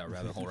get into that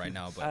rabbit hole right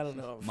now, but I don't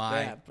know if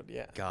my that, but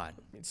yeah. God,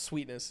 I mean,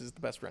 Sweetness is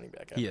the best running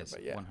back ever. he is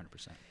But yeah.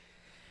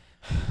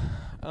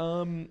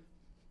 100%.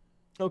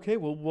 Okay,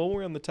 well, while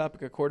we're on the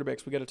topic of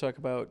quarterbacks, we got to talk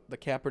about the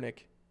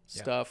Kaepernick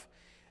Yeah. stuff.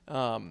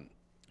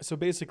 So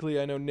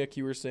basically, I know, Nick,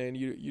 you were saying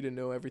you didn't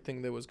know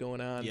everything that was going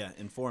on. Yeah,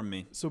 inform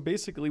me. So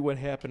basically what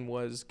happened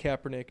was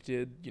Kaepernick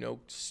did,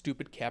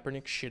 stupid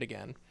Kaepernick shit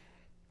again.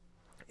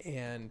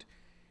 And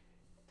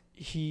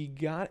he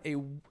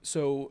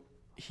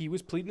he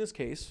was pleading his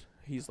case.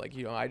 He's like,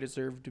 I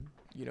deserve to,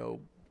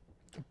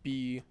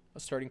 be a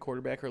starting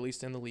quarterback or at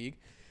least in the league.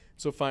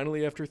 So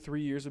finally, after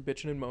 3 years of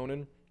bitching and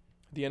moaning,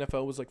 the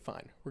NFL was like,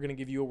 fine, we're going to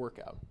give you a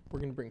workout. We're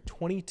going to bring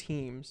 20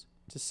 teams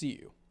to see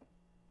you.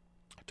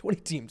 20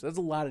 teams. That's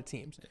a lot of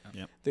teams.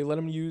 Yep. They let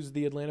him use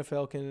the Atlanta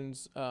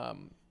Falcons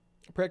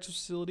practice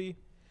facility.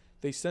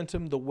 They sent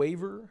him the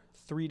waiver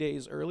 3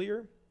 days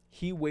earlier.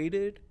 He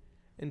waited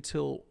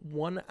until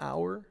 1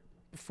 hour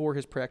before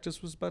his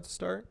practice was about to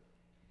start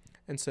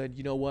and said,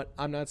 you know what?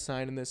 I'm not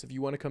signing this. If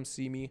you want to come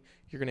see me,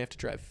 you're going to have to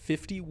drive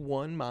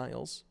 51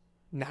 miles,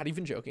 not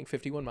even joking,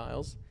 51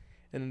 miles,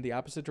 and in the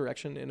opposite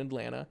direction in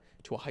Atlanta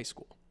to a high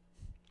school.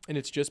 And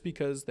it's just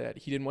because that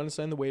he didn't want to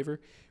sign the waiver,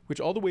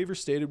 which all the waiver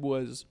stated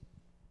was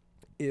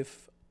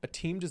if a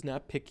team does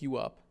not pick you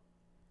up,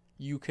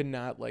 you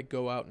cannot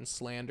go out and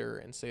slander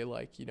and say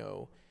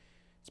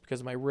it's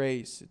because of my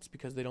race, it's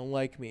because they don't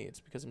like me,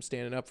 it's because I'm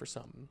standing up for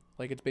something.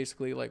 It's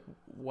basically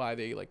why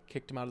they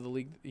kicked him out of the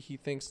league. He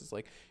thinks it's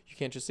you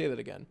can't just say that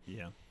again.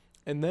 Yeah.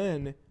 And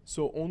then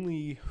so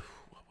only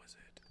what was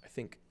it? I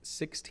think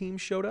 6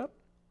 teams showed up.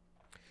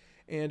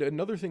 And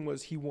another thing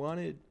was he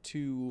wanted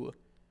to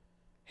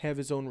have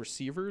his own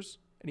receivers,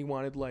 and he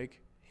wanted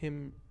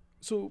him.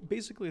 So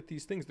basically at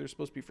these things, they're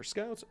supposed to be for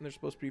scouts and they're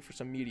supposed to be for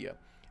some media.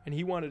 And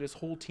he wanted his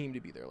whole team to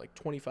be there,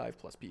 25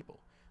 plus people.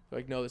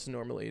 They're no, this is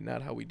normally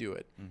not how we do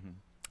it. Mm-hmm.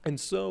 And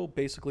so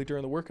basically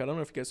during the workout, I don't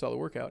know if you guys saw the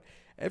workout,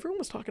 everyone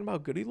was talking about how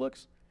good he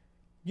looks.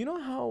 You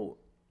know how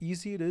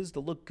easy it is to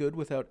look good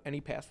without any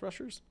pass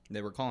rushers?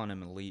 They were calling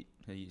him elite.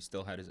 He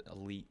still had his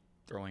elite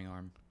throwing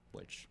arm,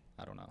 which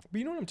I don't know. But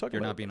you know what I'm talking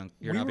You're about?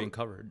 not being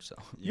covered. So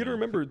You got to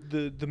remember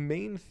the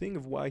main thing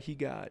of why he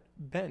got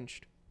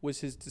benched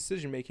was his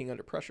decision making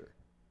under pressure.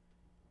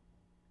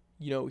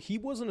 He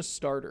wasn't a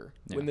starter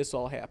when this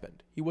all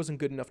happened. He wasn't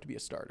good enough to be a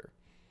starter.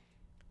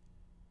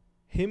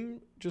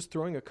 Him just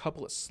throwing a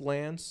couple of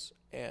slants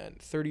and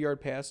 30-yard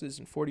passes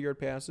and 40-yard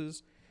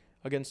passes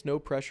against no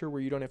pressure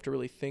where you don't have to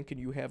really think and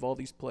you have all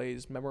these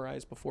plays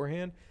memorized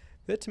beforehand,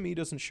 that to me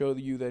doesn't show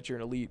you that you're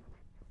an elite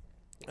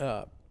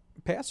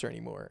passer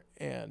anymore.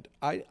 And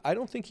I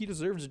don't think he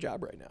deserves a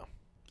job right now.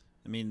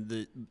 I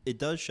mean, it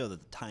does show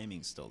that the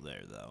timing's still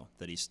there, though,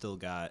 that he's still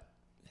got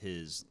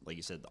his, like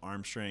you said, the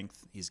arm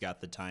strength. He's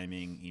got the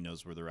timing. He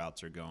knows where the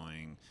routes are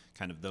going,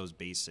 kind of those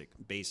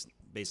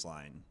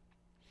baseline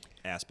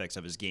aspects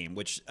of his game,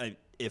 which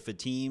if a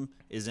team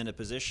is in a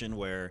position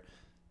where,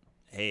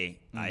 hey,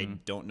 I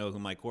don't know who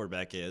my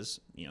quarterback is,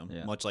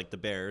 much like the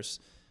Bears,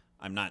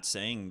 I'm not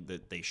saying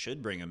that they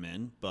should bring him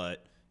in,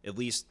 but at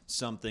least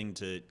something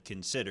to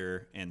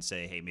consider and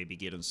say, hey, maybe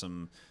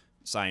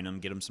sign him,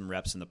 get him some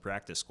reps in the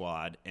practice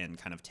squad and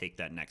kind of take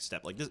that next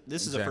step.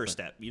 This is a first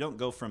step. You don't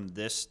go from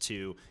this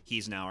to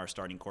he's now our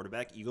starting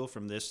quarterback. You go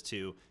from this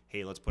to,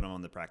 hey, let's put him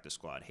on the practice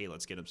squad. Hey,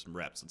 let's get him some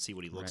reps. Let's see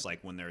what he looks like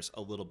when there's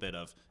a little bit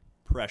of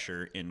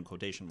pressure in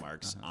quotation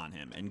marks on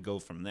him and go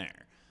from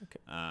there.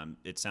 Okay.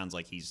 It sounds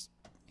like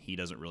he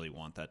doesn't really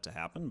want that to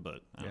happen, but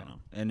I don't know.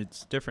 And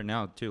it's different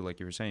now too, like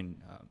you were saying.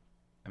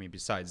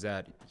 Besides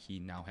that, he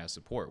now has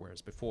support,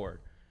 whereas before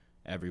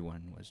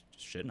everyone was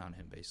just shitting on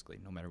him basically,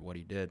 no matter what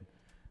he did.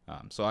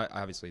 So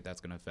obviously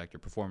that's going to affect your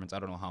performance. I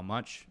don't know how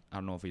much. I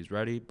don't know if he's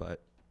ready,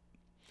 but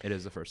it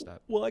is the first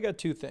step. Well, I got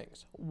 2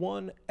 things.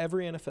 One,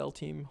 every NFL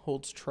team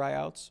holds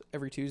tryouts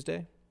every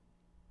Tuesday.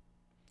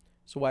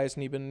 So why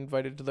hasn't he been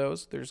invited to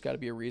those? There's got to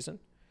be a reason.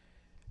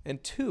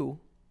 And 2,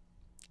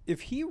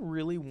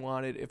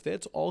 if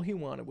that's all he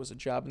wanted was a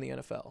job in the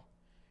NFL,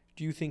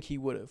 do you think he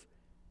would have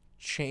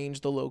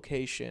changed the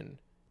location,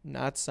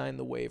 not signed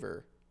the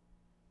waiver,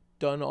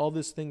 done all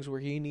these things where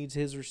he needs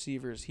his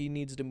receivers, he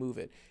needs to move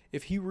it?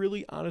 If he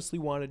really honestly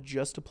wanted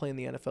just to play in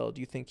the NFL,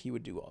 do you think he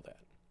would do all that?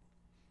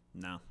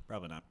 No,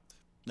 probably not.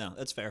 No,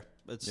 that's fair.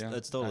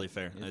 That's totally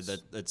fair.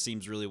 That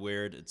seems really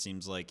weird. It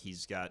seems like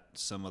he's got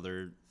some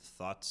other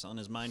thoughts on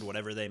his mind,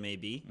 whatever they may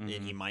be, and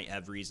he might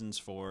have reasons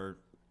for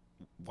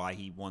why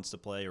he wants to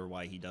play or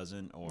why he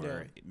doesn't,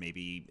 or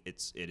maybe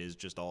it is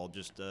just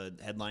a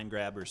headline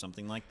grab or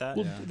something like that.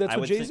 Well, that's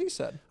what Jay-Z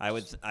said. I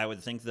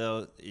would think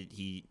though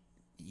he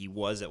he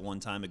was at one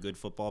time a good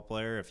football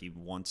player. If he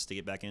wants to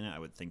get back in it, I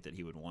would think that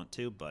he would want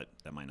to, but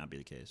that might not be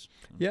the case.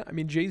 Yeah, I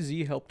mean,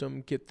 Jay-Z helped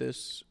him get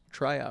this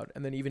tryout,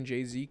 and then even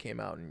Jay-Z came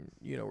out and,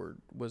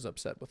 was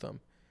upset with him.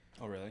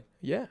 Oh, really?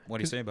 Yeah. What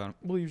do you say about him?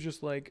 Well, he was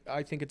just like,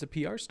 I think it's a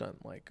PR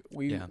stunt. Like,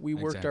 we Yeah,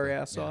 worked our exactly.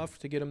 ass Yeah. off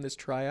to get him this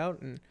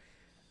tryout, and,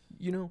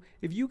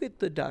 if you get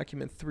the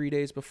document 3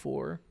 days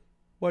before,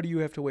 why do you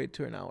have to wait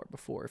to an hour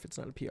before if it's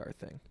not a PR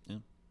thing? Yeah.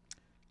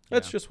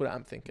 That's Yeah. just what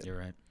I'm thinking. You're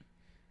right.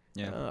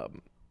 Yeah.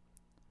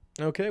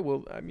 Okay,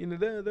 well, I mean,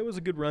 that was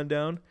a good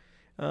rundown.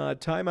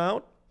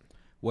 Timeout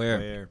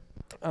Where?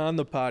 on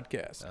the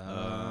podcast.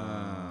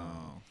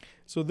 Oh.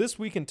 So this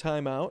week in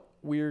timeout,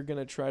 we're going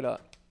to try to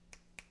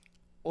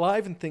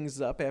liven things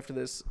up after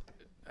this,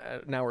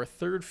 now our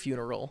third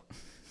funeral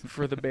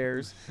for the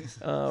Bears.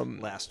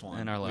 Last one.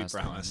 And our we last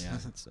one, promise. yeah.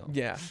 So.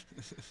 Yeah.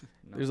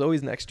 There's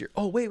always next year.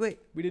 Oh, wait.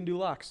 We didn't do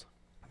locks.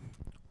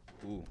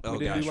 Ooh. Oh, We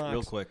didn't do gosh, real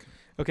locks. quick.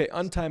 Okay,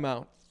 on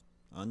timeout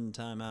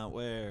Untime out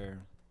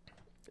where?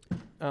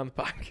 on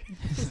the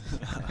podcast.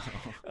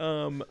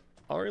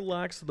 Our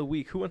locks of the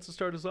week. Who wants to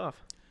start us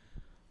off?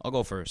 I'll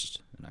go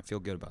first, and I feel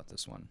good about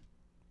this one.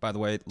 By the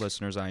way,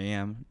 listeners, I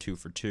am 2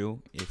 for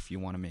 2. If you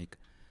want to make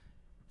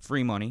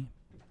free money,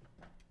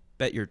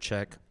 bet your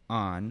check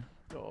on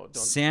Oh, don't.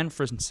 San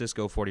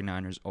Francisco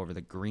 49ers over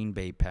the Green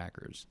Bay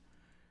Packers.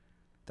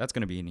 That's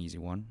going to be an easy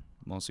one,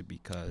 mostly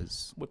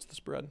because, What's the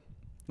spread?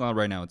 well,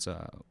 right now it's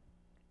 -3.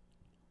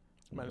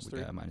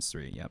 Yeah,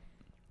 -3, yep.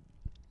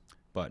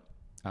 But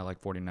I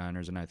like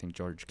 49ers, and I think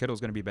George Kittle's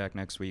going to be back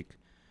next week.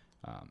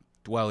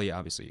 Dwelly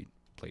obviously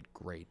played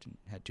great and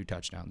had 2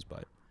 touchdowns,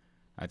 but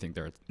I think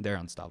they're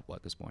unstoppable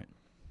at this point.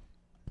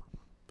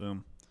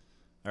 Boom.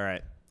 All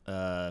right.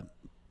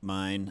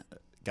 Mine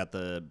got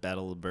the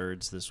Battle of the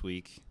Birds this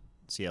week.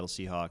 Seattle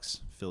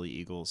Seahawks, Philly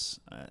Eagles.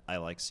 I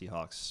like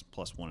Seahawks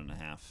plus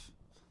 1.5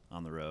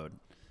 on the road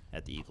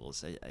at the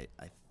Eagles. I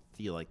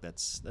feel like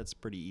that's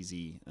pretty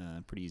easy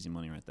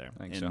money right there.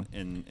 I think so.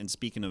 And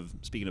speaking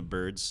of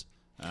birds,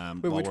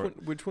 Wait,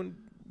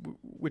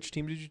 which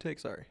team did you take?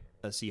 Sorry.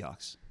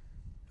 Seahawks.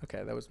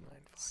 Okay, that was mine.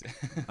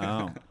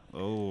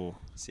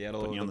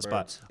 Seattle Putting you on the the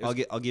spot.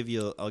 Birds. I'll give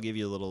you a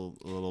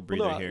little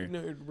breather Well, here.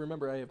 no,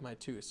 remember I have my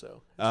 2,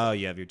 so. Oh,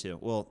 you have your 2.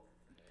 Well,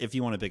 if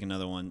you want to pick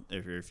another one,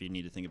 if you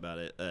need to think about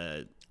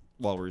it,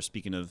 while we're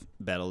speaking of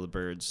Battle of the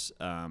Birds,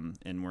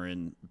 and we're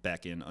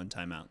back in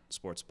Untimeout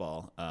Sports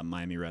Ball,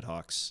 Miami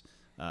Redhawks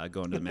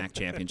going to the MAC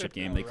championship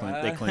game. They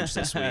clinched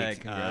this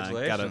week.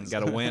 Congratulations.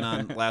 Got a win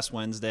on last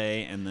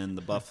Wednesday, and then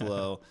the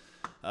Buffalo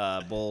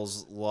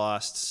Bulls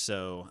lost.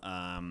 So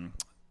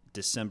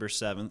December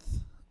 7th,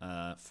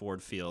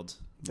 Ford Field,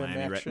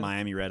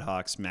 Miami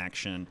Redhawks,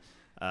 MACtion.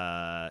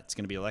 It's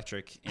going to be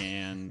electric,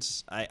 and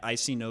I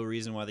see no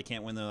reason why they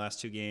can't win their last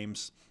 2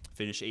 games,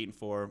 finish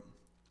 8-4,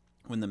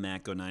 win the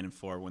MAC, go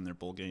 9-4, win their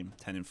bowl game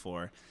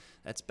 10-4.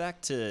 That's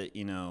back to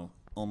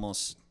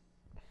almost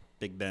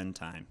Big Ben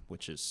time,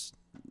 which is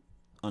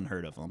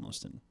unheard of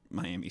almost in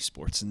Miami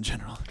sports in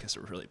general because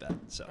we're really bad.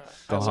 So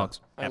Go Hawks.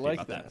 I happy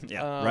like about that.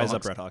 Yeah, rise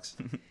up, Hawks.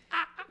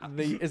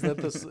 Redhawks. Is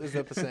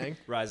that the saying?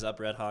 Rise up,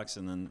 Redhawks,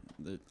 and then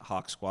the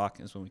Hawk squawk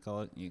is what we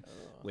call it. You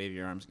wave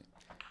your arms.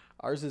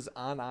 Ours is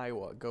on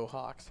Iowa. Go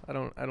Hawks. I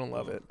don't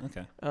love it.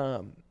 Okay.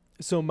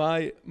 So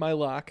my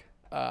lock,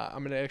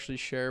 I'm gonna actually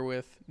share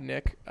with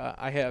Nick.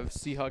 I have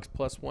Seahawks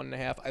plus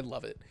 1.5. I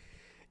love it.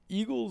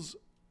 Eagles.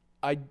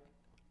 I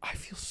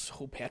feel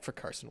so bad for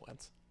Carson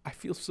Wentz. I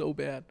feel so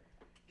bad.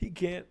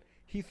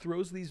 He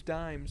throws these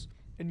dimes,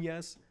 and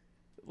yes,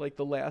 like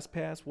the last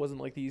pass wasn't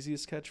like the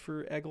easiest catch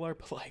for Aguilar,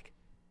 but like,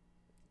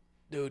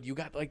 dude, you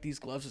got like these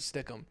gloves to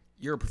stick them.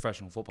 You're a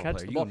professional football Catch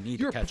player. the You ball. need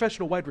You're to a catch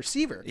professional wide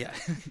receiver. Yeah,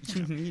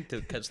 you need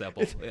to catch that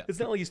ball. Yeah. It's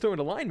not like he's throwing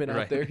a lineman out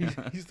Right. there.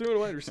 He's throwing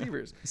wide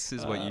receivers. This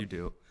is what you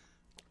do.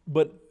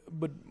 But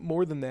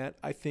more than that,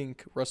 I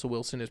think Russell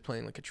Wilson is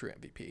playing like a true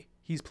MVP.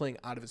 He's playing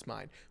out of his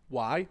mind.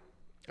 Why?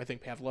 I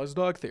think Pavlov's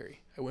dog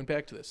theory. I went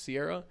back to this.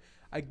 Sierra,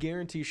 I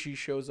guarantee she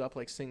shows up,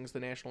 like sings the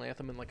national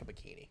anthem in like a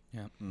bikini.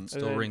 Yeah, And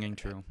still then- ringing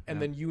true. And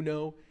Yeah.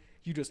 then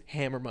you just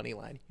hammer money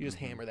line. You just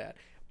hammer that.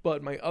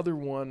 But my other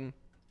one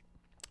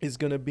is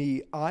going to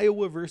be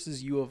Iowa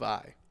versus U of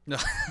I.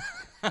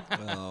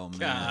 Oh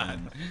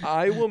man.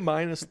 Iowa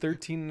minus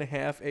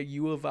 13.5 at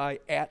U of I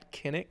at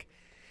Kinnick.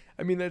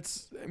 I mean,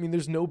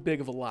 there's no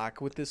big of a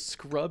lock with this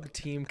scrub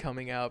team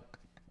coming out.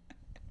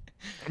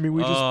 I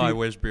mean, I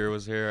wish beer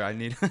was here. I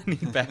need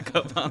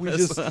backup on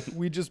this.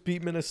 we just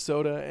beat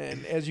Minnesota,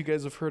 and as you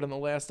guys have heard on the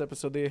last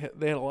episode, they had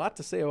a lot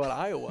to say about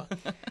Iowa.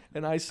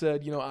 And I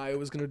said,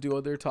 Iowa's going to do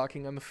all their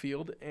talking on the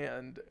field,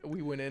 and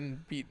we went in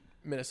and beat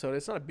Minnesota.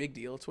 It's not a big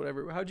deal. It's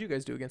whatever. How'd you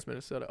guys do against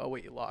Minnesota? Oh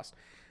wait, you lost.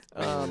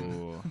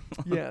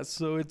 Yeah,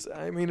 so it's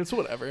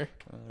whatever.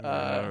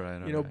 All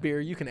right. Beer,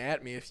 you can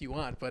at me if you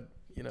want, but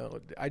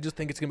I just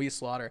think it's gonna be a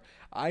slaughter.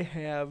 I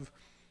have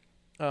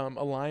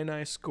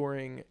Illini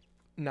scoring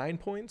 9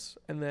 points,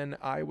 and then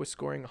Iowa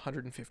scoring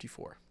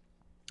 154.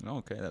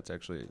 Okay, that's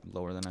actually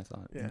lower than I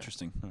thought. Yeah.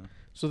 Interesting.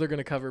 So they're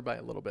gonna cover by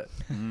a little bit.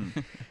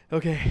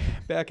 Okay,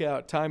 back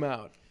out.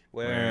 Timeout.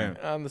 Where?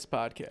 on this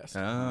podcast.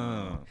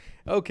 Oh.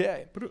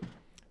 Okay.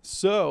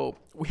 So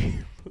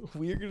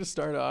we're going to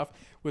start off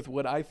with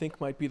what I think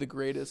might be the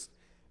greatest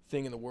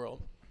thing in the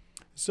world.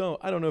 So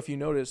I don't know if you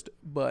noticed,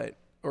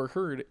 or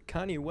heard,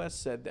 Kanye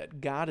West said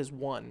that God has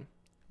won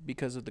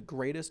because of the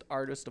greatest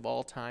artist of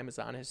all time is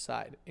on his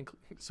side.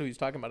 So he's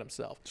talking about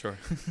himself Sure.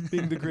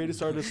 being the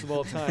greatest artist of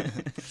all time.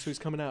 So he's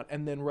coming out.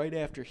 And then right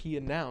after he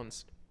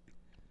announced,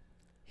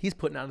 he's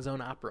putting out his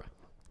own opera.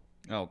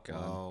 Oh,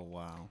 God. Oh,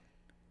 wow.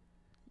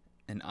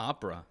 An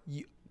opera.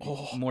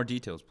 Oh. More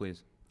details,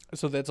 please.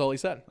 So that's all he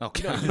said.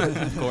 Okay.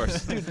 Of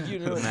course. Dude, you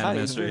know, Isn't that a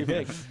it's very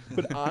mystery?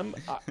 vague.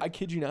 But I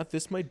kid you not,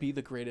 this might be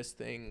the greatest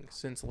thing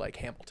since like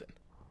Hamilton.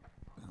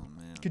 Oh,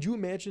 man. Could you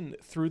imagine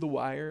Through the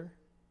Wire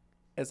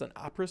as an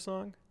opera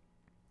song?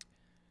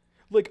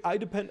 Like I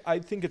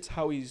think it's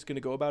how he's gonna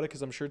go about it,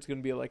 because I'm sure it's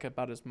gonna be like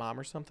about his mom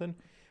or something.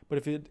 But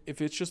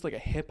if it's just like a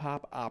hip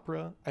hop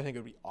opera, I think it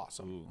would be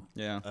awesome. Ooh.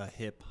 Yeah. A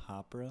hip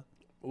opera?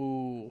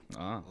 Ooh,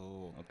 Ah,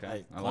 Oh,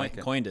 okay. I like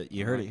it. Coined it.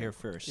 You I heard like it here it.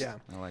 first. yeah.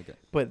 I like it.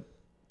 But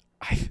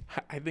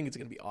I think it's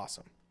gonna be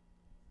awesome.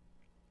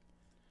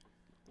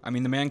 I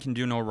mean, the man can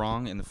do no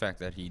wrong, and the fact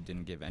that he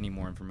didn't give any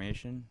more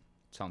information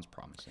sounds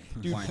promising.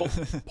 Dude, Why pull,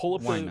 not? pull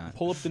up Why the not?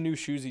 pull up the new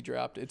shoes he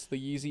dropped. It's the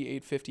Yeezy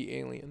 850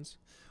 Aliens.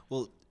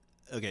 Well,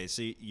 okay,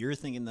 so you're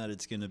thinking that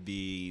it's going to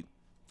be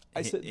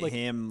I said, like-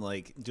 him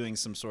like doing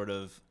some sort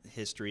of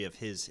history of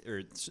his,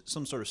 or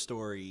some sort of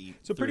story.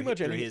 So pretty much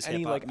through any his any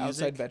hip-hop like outside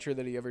music? venture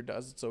that he ever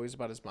does, it's always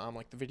about his mom,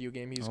 like the video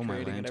game he's Oh, my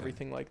creating and lantern.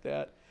 everything like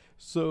that.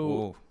 So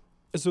Whoa.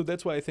 so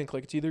that's why I think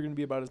like it's either going to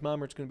be about his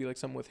mom, or it's going to be like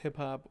something with hip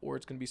hop, or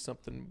it's going to be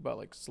something about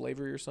like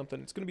slavery or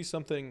something. It's going to be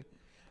something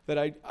that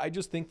I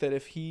just think that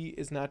if he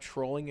is not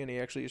trolling and he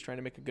actually is trying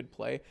to make a good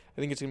play, I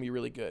think it's going to be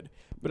really good.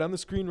 But on the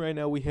screen right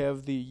now we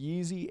have the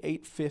Yeezy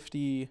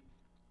 850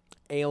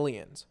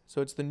 Aliens.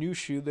 So it's the new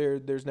shoe.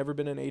 There's never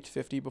been an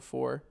 850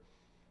 before.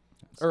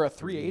 Or a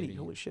 380.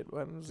 Holy shit.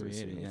 Why was I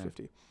saying 380,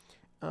 yeah.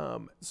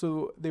 850?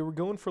 So they were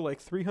going for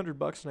like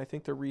 $300, and I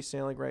think they're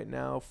reselling right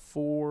now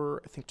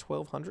for I think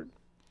 $1,200.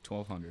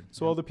 1,200.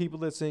 So all the people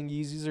that saying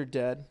Yeezys are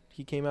dead,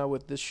 he came out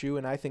with this shoe,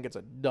 and I think it's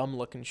a dumb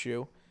looking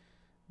shoe.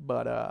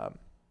 But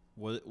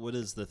What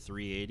is the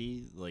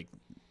 380 like?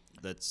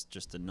 That's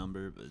just a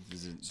number. But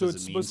does it so does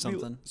it's it mean supposed to be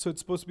something? so it's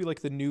supposed to be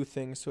like the new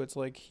thing. So it's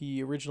like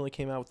he originally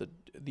came out with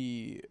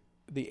the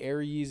Air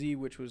Yeezy,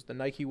 which was the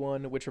Nike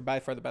one, which are by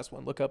far the best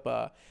one. Look up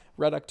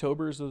Red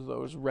Octobers,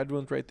 those red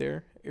ones right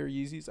there, Air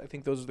Yeezys. I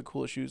think those are the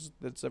coolest shoes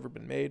that's ever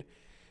been made.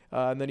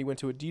 And then he went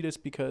to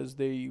Adidas because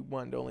they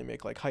wanted to only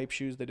make like hype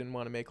shoes. They didn't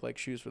want to make like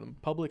shoes for the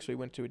public, so he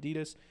went to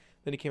Adidas.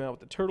 Then he came out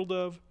with the Turtle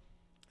Dove.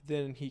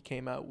 Then he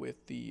came out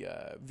with the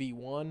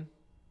V1.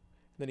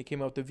 Then he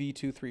came out with the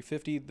V2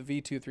 350. The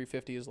V2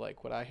 350 is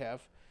like what I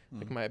have,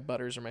 like my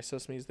Butters or my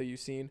Sesames that you've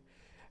seen.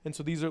 And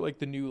so these are like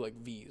the new like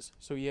Vs.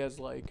 So he has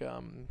like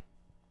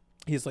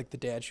the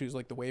dad shoes,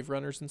 like the Wave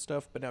Runners and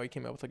stuff, but now he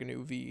came out with like a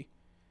new V.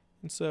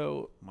 And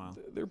so Wow.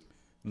 they're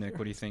Nick,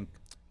 what do you think?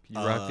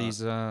 Can you rock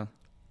these?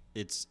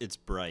 It's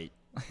bright.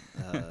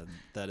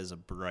 That is a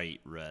bright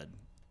red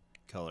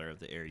color of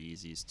the Air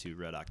Yeezys to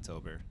Red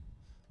October.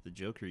 The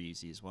Joker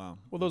Yeezys, wow.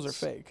 well, those are That's-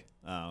 fake.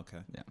 Oh, okay.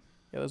 Yeah,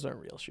 those aren't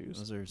real shoes.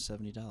 Those are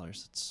 $70.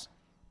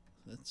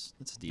 That's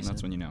And decent.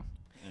 that's when you know.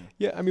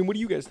 Yeah, I mean, what do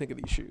you guys think of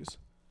these shoes?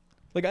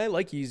 Like, I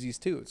like Yeezys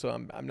too, so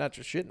I'm not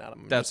just shitting on them.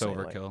 I'm That's just saying,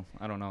 like- overkill.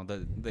 I don't know.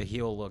 The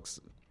heel looks.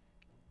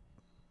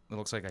 It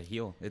looks like a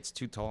heel. It's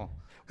too tall.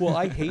 Well,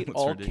 I hate It's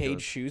all ridiculous.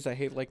 cage shoes. I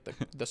hate like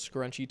the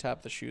scrunchy top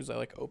of the shoes. I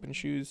like open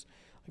shoes,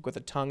 like with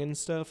a tongue and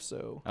stuff.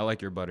 So I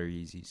like your Butter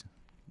Yeezys.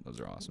 Those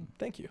are awesome.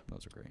 thank you.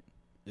 Those are great.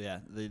 Yeah,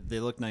 they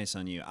look nice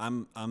on you.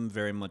 I'm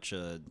very much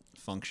a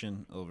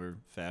function over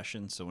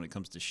fashion. So when it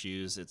comes to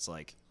shoes, it's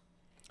like,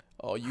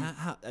 Oh, you.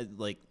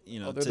 like you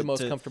know, They're the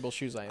most comfortable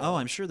shoes I own. Oh,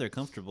 I'm sure they're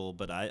comfortable,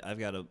 but I've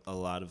got a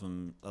lot of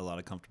them, a lot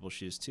of comfortable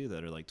shoes too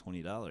that are like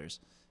 $20.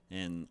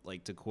 And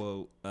like to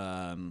quote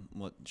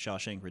what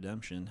Shawshank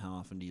Redemption, how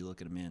often do you look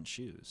at a man's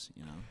shoes?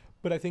 You know.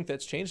 But I think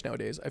that's changed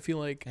nowadays. I feel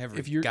like Every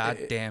if you're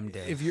goddamn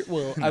day. If you're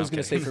well, I was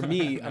gonna say for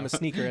me, I'm a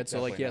sneakerhead,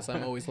 so like Definitely yes,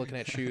 I'm always looking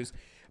at shoes.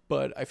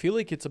 But I feel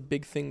like it's a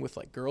big thing with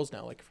like girls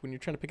now. Like when you're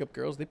trying to pick up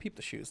girls, they peep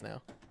the shoes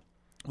now.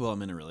 Well,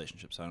 I'm in a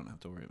relationship, so I don't have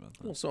to worry about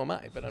that. Well, so am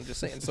I. But I'm just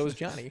saying. So is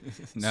Johnny.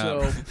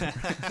 No. So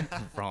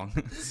Wrong.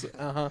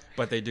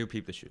 But they do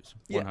peep the shoes.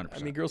 100%. yeah, I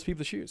mean, girls peep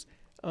the shoes.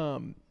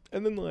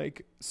 And then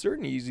like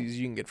certain Yeezys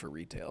you can get for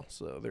retail,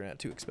 so they're not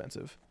too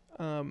expensive.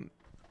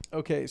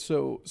 Okay,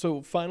 so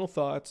final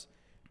thoughts.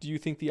 Do you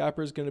think the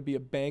opera is going to be a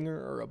banger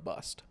or a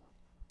bust?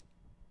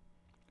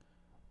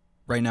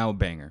 Right now, a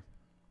banger.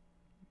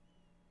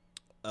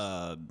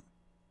 I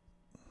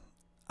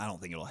don't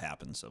think it'll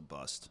happen. So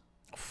bust.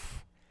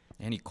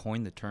 And he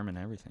coined the term and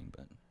everything,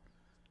 but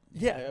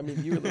Yeah, I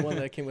mean, you were the one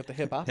that came with the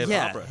hip hop. Hip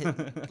yeah.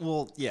 opera.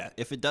 Well, yeah.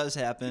 If it does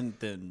happen,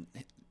 then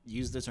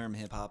use the term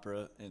hip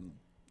opera and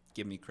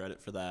give me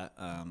credit for that.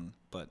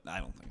 But I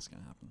don't think it's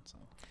gonna happen. So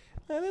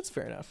That's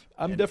fair enough.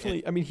 I'm And-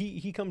 definitely. I mean,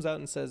 he comes out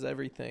and says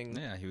everything.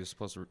 Yeah, he was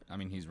supposed to. I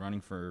mean, he's running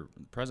for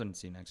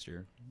presidency next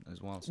year as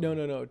well. So.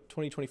 No,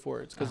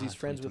 2024. It's because Ah, he's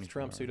friends with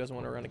Trump, so he 2024, doesn't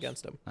want to of run course.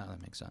 against him. Ah,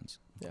 that makes sense.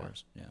 Of Yeah.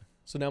 course. Yeah.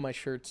 So now my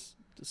shirt's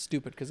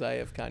stupid because I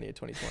have Kanye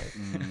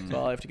 2020. So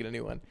I'll have to get a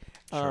new one.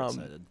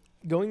 Short-sighted.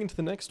 Going into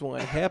the next one,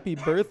 happy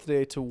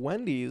birthday to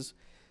Wendy's.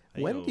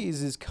 Hey-o.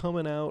 Wendy's is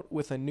coming out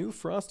with a new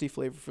Frosty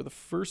flavor for the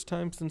first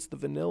time since the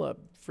vanilla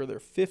for their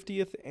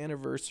 50th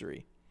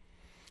anniversary.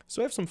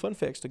 So I have some fun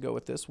facts to go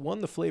with this.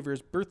 One, the flavor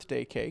is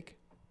birthday cake,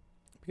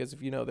 because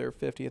if you know their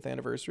 50th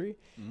anniversary,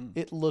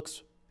 it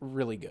looks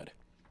really good.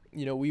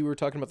 You know, we were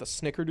talking about the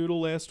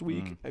Snickerdoodle last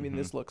week. I mean,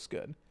 this looks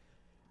good.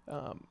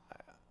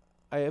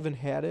 I haven't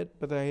had it,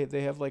 but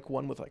they have like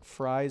one with like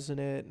fries in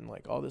it and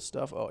like all this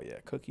stuff. Oh yeah,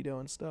 cookie dough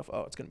and stuff.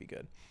 Oh, it's gonna be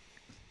good.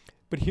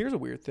 But here's a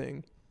weird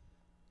thing.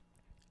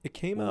 It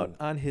came out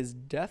on his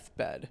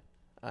deathbed,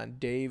 on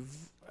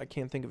Dave. I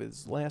can't think of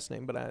his last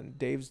name, but on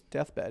Dave's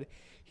deathbed,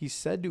 he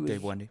said to his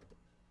Dave Wendy.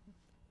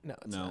 no,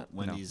 it's No, not.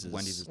 Wendy's is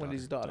Wendy's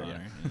Wendy's daughter.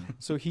 daughter, Yeah. yeah.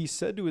 So he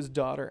said to his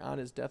daughter on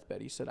his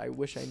deathbed, he said, "I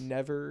wish I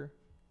never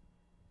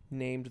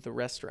named the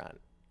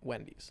restaurant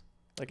Wendy's,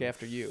 like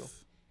after you."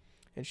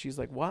 And she's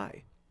like,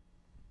 "Why?"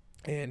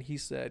 And he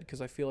said,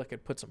 "Because I feel like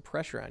I'd put some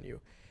pressure on you."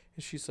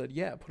 And she said,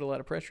 "Yeah, put a lot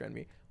of pressure on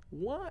me."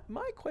 What?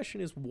 My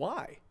question is,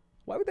 why?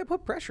 Why would that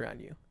put pressure on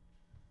you?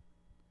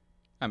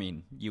 I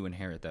mean, you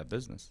inherit that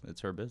business.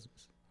 It's her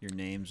business. Your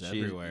name's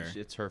everywhere.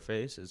 It's her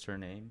face. It's her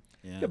name.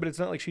 Yeah, but it's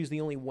not like she's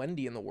the only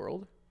Wendy in the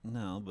world.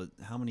 No, but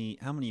how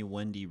many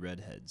Wendy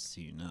redheads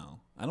do you know?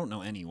 I don't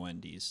know any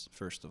Wendy's,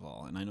 first of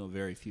all, and I know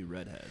very few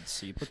redheads.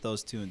 So you put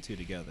those two and two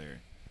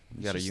together.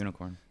 You got a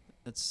unicorn.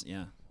 That's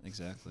yeah,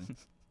 exactly.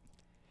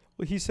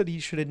 Well, he said he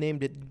should have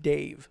named it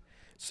Dave.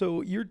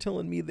 So you're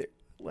telling me that,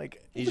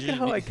 like, You look at should've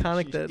how na-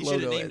 iconic that you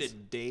should logo have named is.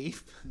 it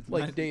Dave.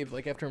 Like Dave,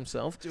 like after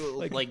himself.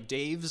 like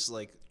Dave's,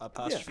 like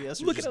apostrophe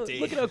S, or Look at just how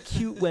Dave. look at how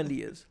cute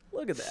Wendy is.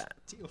 Look at that.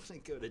 Do you want to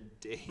go to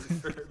Dave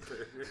for a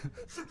burger?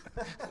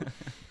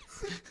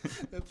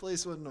 That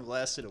place wouldn't have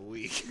lasted a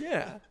week.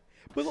 Yeah,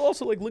 but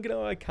also like look at how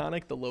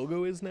iconic the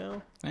logo is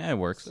now. Yeah, it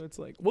works. So it's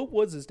like, what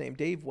was his name?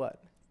 Dave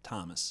what?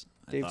 Thomas.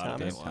 Dave I thought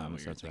Thomas. Of it while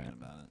Thomas, we were that's thinking right.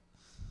 about it.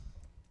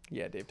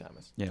 Yeah, Dave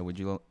Thomas. Yeah, would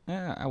you?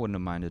 I wouldn't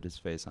have minded his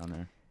face on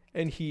there.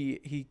 And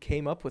he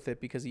came up with it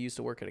because he used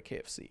to work at a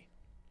KFC.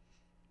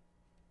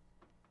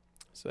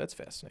 So that's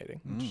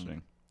fascinating.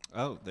 Interesting.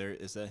 Oh, there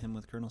is that him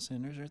with Colonel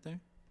Sanders right there?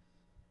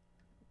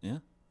 Yeah,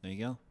 there you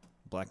go.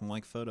 Black and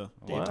white photo.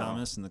 Dave Wow.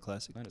 Thomas and the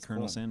classic That is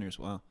Colonel cool. Sanders.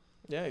 Wow,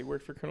 Yeah, he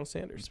worked for Colonel that's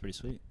Sanders. pretty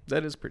sweet.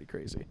 That is pretty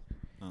crazy.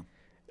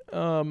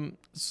 Oh.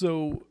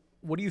 So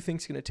what do you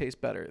think's gonna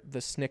taste better, the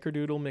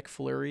Snickerdoodle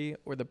McFlurry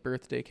or the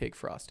birthday cake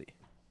Frosty?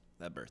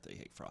 That birthday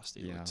cake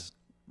frosty Yeah. looks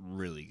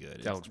really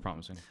good. That looks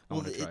promising. I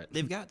Well, want to try it.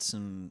 they've got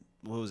some.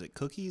 What was it?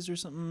 Cookies or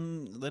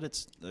something that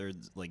it's or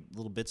like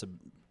little bits of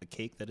a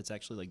cake that it's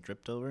actually like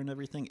dripped over and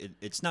everything.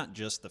 It's not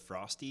just the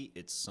frosty.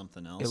 It's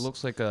something else. It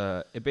looks like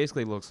a. It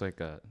basically looks like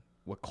a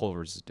what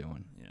Culver's is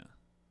doing. Yeah.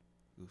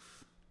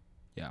 Oof.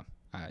 Yeah.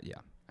 Yeah.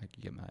 I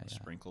could get my.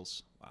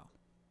 Sprinkles. Wow.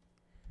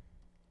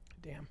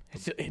 Damn,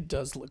 it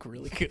does look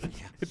really good.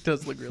 It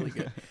does look really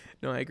good.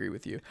 No, I agree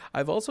with you.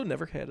 I've also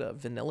never had a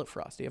vanilla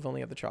Frosty. I've only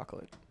had the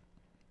chocolate.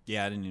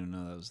 Yeah, I didn't even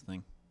know that was a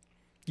thing.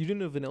 You didn't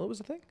know vanilla was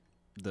a thing?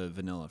 The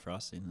vanilla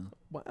frosty. No.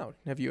 Wow.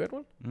 Have you had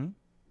one? Hmm?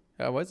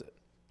 How was it?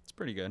 It's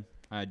pretty good.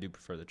 I do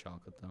prefer the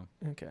chocolate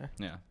though. Okay.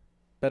 Yeah.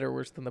 Better or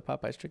worse than the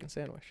Popeyes chicken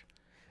sandwich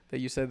that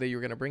you said that you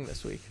were going to bring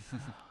this week?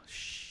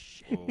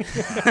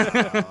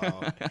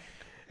 Wow.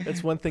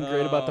 That's one thing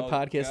great about the Oh,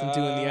 podcast and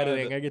doing the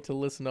editing. God. I get to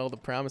listen to all the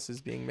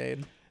promises being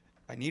made.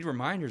 I need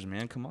reminders,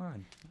 man. Come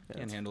on. Yeah.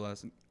 Can't handle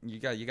us. You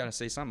got to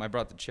say something. I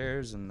brought the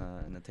chairs and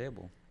the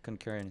table. Couldn't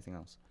carry anything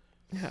else.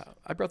 Yeah,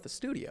 I brought the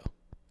studio.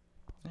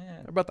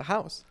 Yeah. I brought the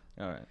house.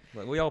 All right.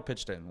 But we all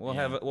pitched in. We'll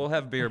Yeah.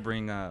 have beer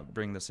bring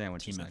the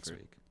sandwiches Team next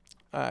effort.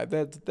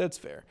 week. That's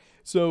fair.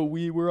 So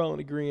we're all in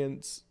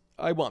agreement.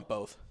 I want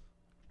both.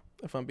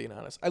 If I'm being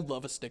honest, I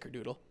love a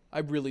Snickerdoodle. I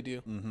really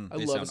do. Mm-hmm. I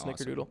They love a sound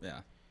awesome. Snickerdoodle.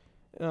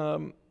 Yeah.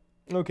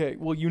 Okay,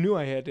 well, you knew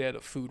I had to add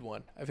a food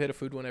one. I've had a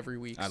food one every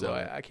week, I so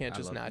love it. I can't I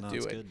just love it. not No, do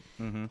it's it. good.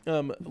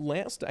 Mm-hmm.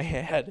 Last I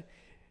had,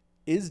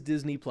 is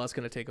Disney Plus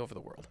going to take over the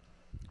world?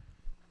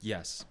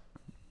 Yes.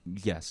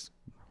 Yes.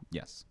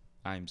 Yes.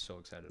 I'm so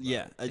excited. About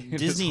Yeah, it.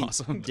 It is Disney.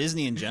 awesome.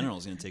 Disney in general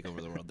is going to take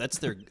over the world.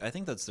 I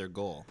think that's their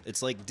goal.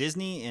 It's like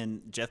Disney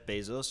and Jeff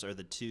Bezos are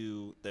the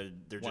two that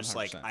they're just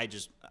like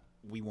 100%.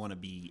 we want to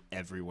be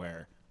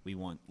everywhere. We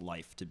want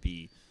life to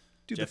be.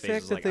 Dude, Jeff the Bezos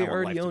fact is that like, they I want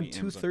already life to own be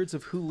Amazon. 2/3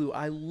 of Hulu,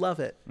 I love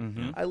it.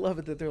 Mm-hmm. I love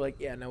it that they're like,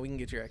 yeah, no, we can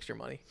get your extra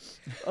money.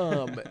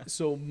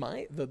 So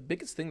the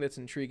biggest thing that's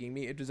intriguing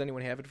me, does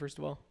anyone have it, first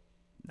of all?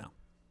 No.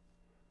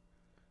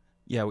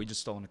 Yeah, we just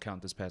stole an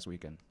account this past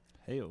weekend.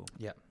 Heyo.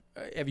 Yeah.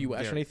 Have you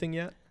watched Very. anything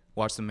yet?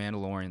 Watched The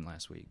Mandalorian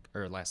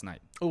last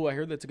night. Oh, I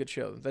heard that's a good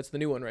show. That's the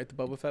new one, right? The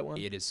Boba Fett one?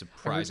 It is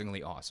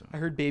surprisingly awesome. I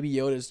heard Baby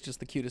Yoda is just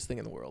the cutest thing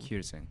in the world.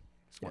 Cutest thing.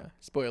 Yeah.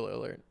 Spoiler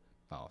alert.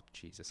 Oh,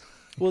 Jesus.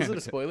 Well, is it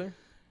a spoiler?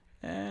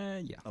 Yeah,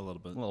 A little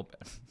bit. a little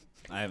bit.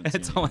 I haven't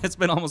seen it. It's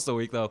been almost a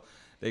week though.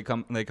 They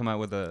come out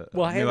with a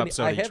Well, I new haven't-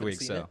 episode I each haven't week.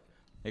 seen So it.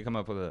 they come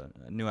up with a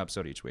new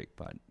episode each week,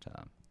 but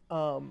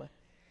Um,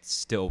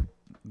 still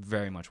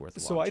very much worth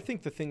so watching. I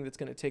think the thing that's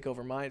going to take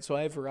over mine. So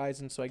I have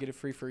Verizon, so I get it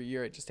free for a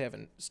year. I just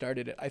haven't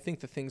started it. I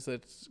think the things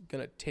that's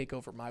going to take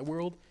over my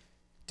world,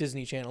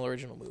 Disney Channel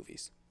original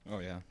movies. Oh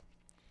yeah,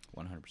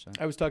 100%.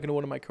 I was talking to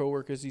one of my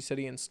coworkers. He said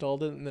he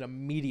installed it and then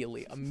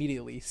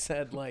immediately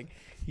said like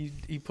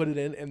he put it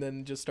in and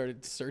then just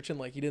started searching.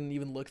 Like he didn't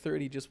even look through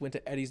it. He just went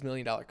to Eddie's $1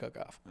 Million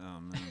Cook-Off. Oh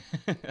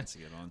man, that's a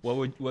good one.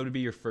 What would be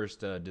your first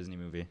Disney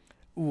movie?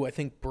 Ooh, I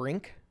think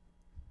Brink.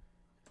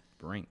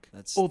 Brink.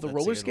 That's The that's a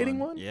roller good skating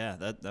one? Yeah,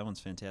 that one's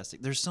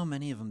fantastic. There's so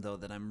many of them though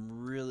that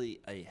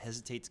I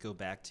hesitate to go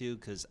back to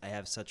because I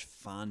have such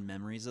fond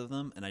memories of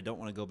them, and I don't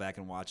want to go back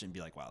and watch it and be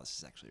like, wow, this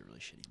is actually a really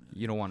shitty movie.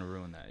 You don't want to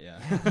ruin that, yeah.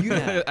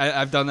 Yeah.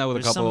 I've done that with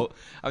There's a couple.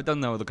 I've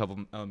done that with a couple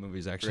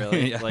movies actually.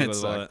 Really? Yeah, Like it with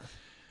sucked.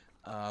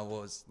 what?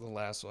 What was the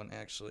last one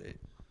actually?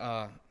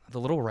 The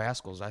Little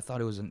Rascals. I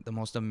thought it was the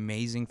most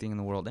amazing thing in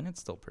the world, and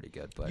it's still pretty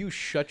good. But You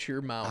shut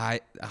your mouth. I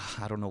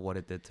don't know what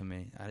it did to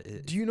me.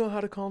 Do you know how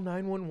to call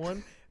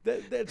 911?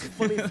 That's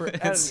funny for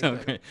It's so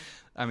anything. great.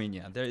 I mean,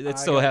 yeah, I it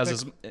still got a has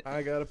its.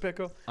 I got a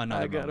pickle.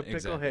 Another I got a moment,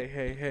 pickle. exactly.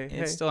 Hey.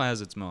 It still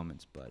has its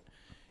moments, but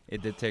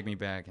it did take me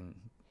back, and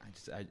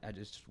I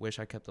just wish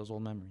I kept those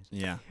old memories.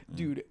 Yeah,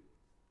 Dude,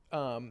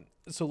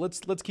 so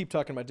let's keep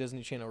talking about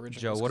Disney Channel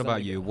originals. Joe, 'cause what I'm about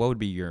gonna you? go- What would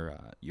be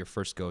your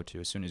first go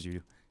to as soon as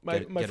you My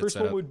get it first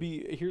set one up? would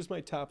be, here's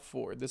my top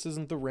 4. This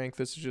isn't the rank.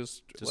 This is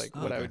just like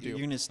what I would do. You're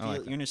gonna steal. like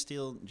you're gonna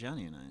steal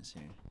Johnny and I's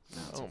here.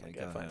 No, it's Oh okay. my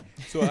Go god,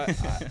 fine.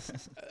 ahead.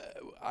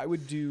 So I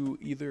would do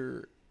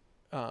either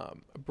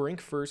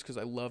Brink first because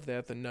I love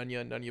that, the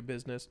Nunya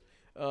business.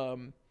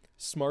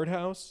 Smart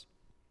House.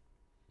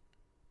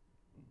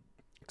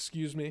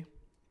 Excuse me.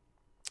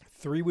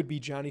 3 would be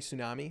Johnny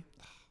Tsunami.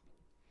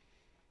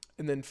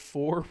 And then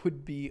 4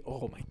 would be,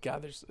 oh my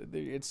god,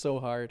 it's so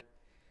hard.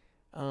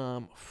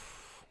 Man.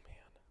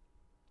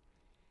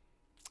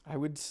 I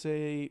would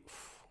say,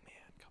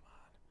 man, come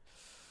on.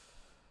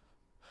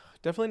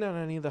 Definitely not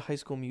any of the High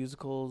School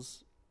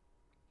Musicals.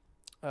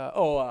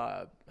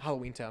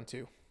 Halloween Town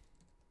 2.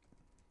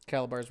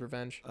 Calabar's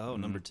Revenge. Oh,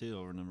 number 2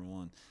 over number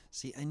 1.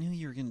 See, I knew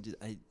you were gonna do.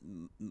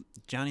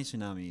 Johnny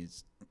Tsunami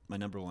is my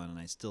number 1, and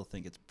I still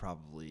think it's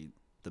probably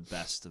the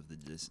best of the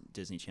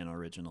Disney Channel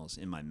originals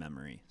in my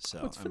memory. So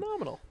Oh, it's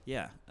phenomenal.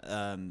 yeah.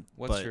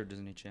 What's but your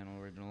Disney Channel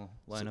original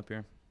lineup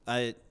here?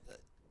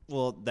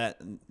 that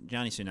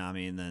Johnny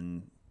Tsunami, and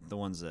then the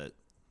ones that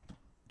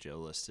Joe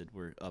listed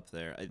were up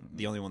there.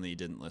 The only one that you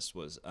didn't list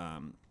was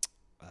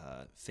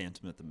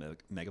Phantom at the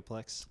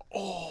Megaplex.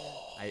 Oh,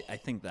 I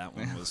think that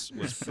one was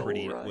so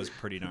pretty right. was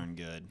pretty darn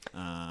good.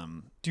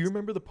 Do you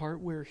remember the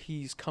part where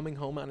he's coming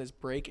home on his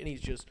break and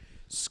he's just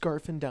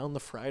scarfing down the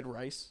fried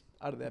rice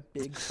out of that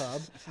big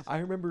tub? I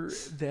remember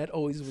that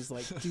always was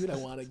like, dude, I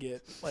want to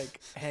get like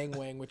Hang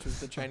Wang, which was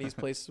the Chinese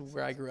place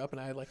where I grew up,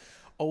 and I like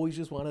always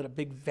just wanted a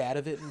big vat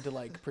of it and to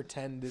like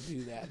pretend to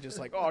do that, just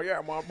like, oh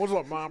yeah, mom, what's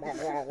up, mom?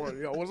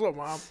 Yo, what's up,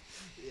 mom?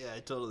 Yeah, I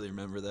totally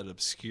remember that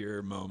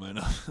obscure moment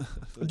of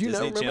a Do you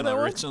not Disney remember Channel that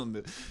one? original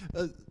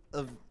movie.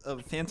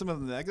 Of Phantom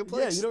of the Megaplex?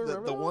 Yeah, you don't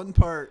remember the that one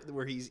part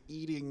where he's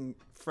eating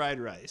fried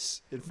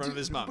rice in front of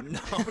his mom. No,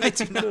 I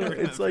do not No, remember.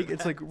 it's like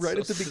right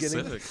at the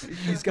beginning. specific.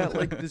 He's got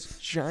like this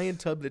giant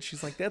tub that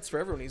she's like, that's for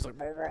everyone. He's like,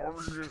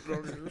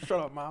 shut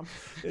up, mom.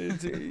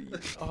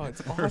 It's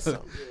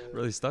awesome.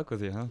 Really stuck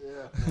with you, huh?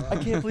 I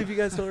can't believe you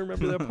guys don't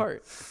remember that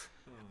part.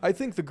 I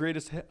think the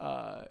greatest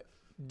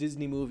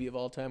Disney movie of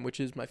all time, which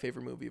is my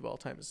favorite movie of all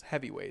time, is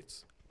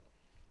Heavyweights.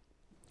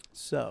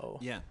 So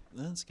Yeah,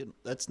 that's good.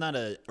 That's not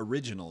a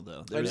original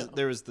though. I know.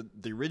 There was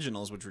the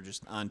originals, which were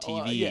just on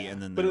TV, yeah.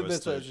 and then But there was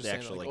that's what I was the just saying,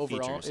 actual like, like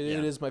overall, features.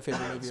 it is my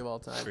favorite movie of all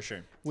time. for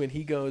sure. When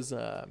he goes,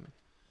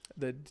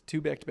 the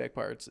 2 back-to-back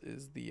parts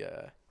is the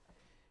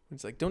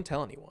it's like, don't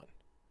tell anyone,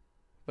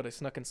 but I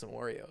snuck in some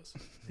Oreos.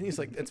 And he's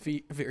like, that's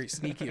very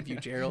sneaky of you,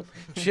 Gerald.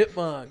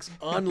 Chipmunks,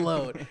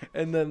 unload.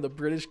 And then the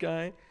British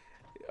guy,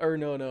 or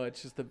no,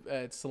 it's just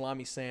it's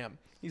Salami Sam.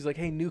 He's like,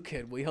 hey, new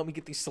kid, will you help me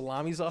get these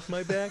salamis off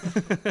my back?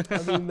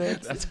 I mean,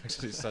 That's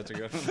actually such a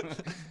good one.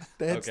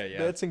 Okay, yeah.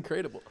 That's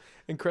incredible.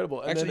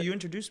 Incredible. And Actually, then, you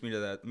introduced me to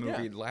that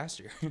movie Yeah. last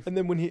year. and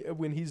then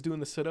when he's doing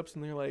the sit-ups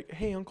and they're like,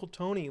 hey, Uncle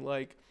Tony,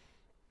 like,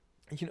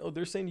 you know,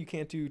 they're saying you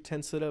can't do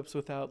 10 sit-ups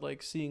without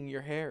like seeing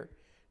your hair.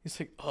 He's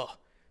like, oh,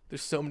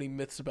 there's so many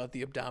myths about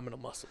the abdominal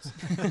muscles.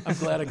 I'm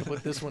glad I could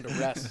put this one to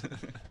rest.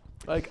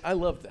 Like, I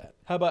love that.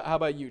 How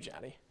about you,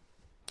 Johnny?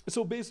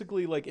 So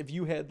basically, like, if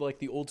you had like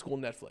the old school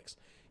Netflix,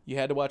 you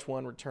had to watch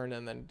one, return,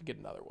 and then get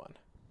another one.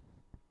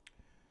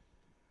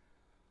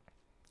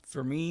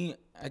 For me,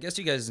 I guess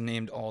you guys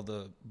named all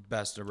the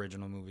best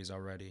original movies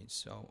already,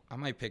 so I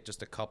might pick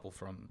just a couple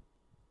from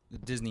the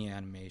Disney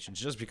animations,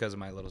 just because of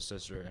my little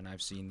sister, and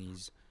I've seen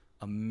these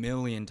a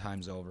million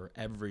times over,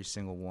 every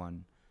single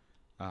one.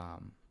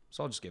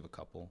 So I'll just give a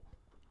couple.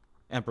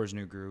 Emperor's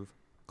New Groove,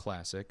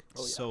 classic.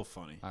 Oh, yeah. So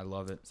funny. I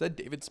love it. Is that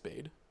David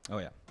Spade? Oh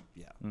yeah.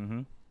 Yeah.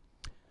 Mm-hmm.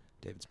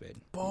 David Spade.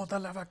 Pull the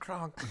lever,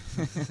 Kronk.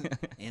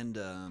 And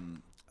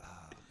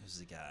who's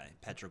the guy?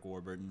 Patrick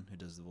Warburton, who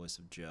does the voice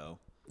of Joe.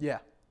 Yeah.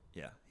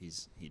 Yeah,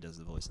 he does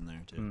the voice in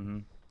there too. Mm-hmm.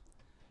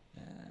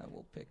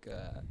 We'll pick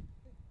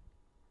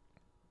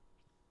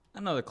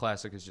another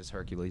classic is just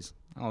Hercules.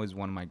 Always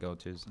one of my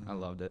go-tos. I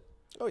loved it.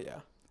 Oh yeah.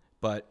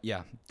 But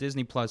yeah,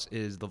 Disney Plus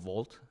is The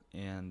Vault,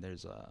 and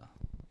there's a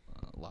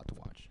lot to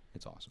watch.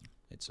 It's awesome.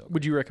 It's so good.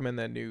 Would you recommend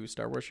that new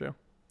Star Wars show?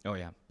 Oh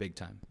yeah, big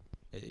time.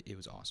 It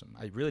was awesome.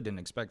 I really didn't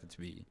expect it to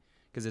be,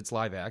 because it's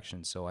live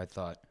action. So I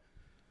thought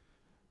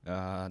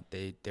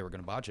they were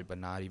gonna botch it, but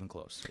not even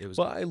close. It was.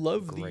 Well, I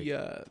love great.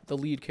 the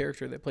lead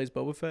character that plays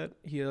Boba Fett.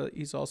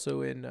 He's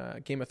also in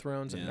Game of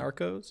Thrones and Yeah.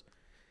 Narcos.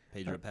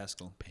 Pedro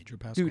Pascal. Pedro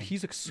Pascal. Dude,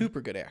 he's a super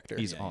good actor.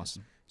 he's Yeah,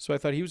 awesome. So I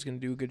thought he was going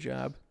to do a good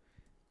job.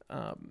 I'm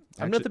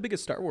not Actually- the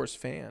biggest Star Wars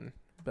fan,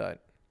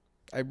 but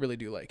I really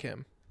do like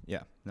him.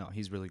 Yeah, no,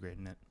 he's really great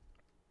in it.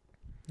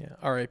 Yeah,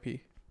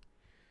 R.I.P.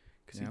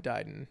 Because he Yep.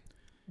 died in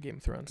Game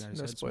of Thrones. Got his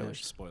No head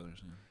spoilers.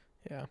 Spoilers.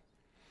 Yeah.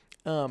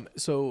 Yeah.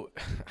 So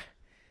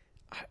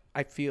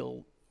I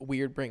feel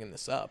weird bringing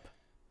this up,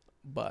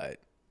 but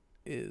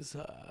is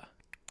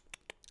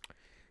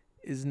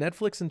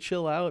Netflix and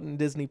chill out and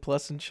Disney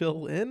Plus and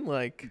chill in?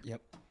 Like,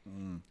 Yep.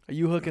 are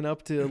you hooking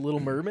up to Little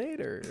Mermaid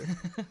or?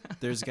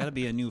 There's got to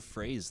be a new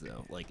phrase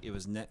though. Like it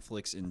was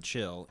Netflix and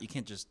chill. You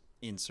can't just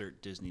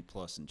insert Disney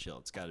Plus and chill.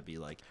 It's got to be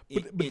like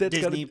But that's gotta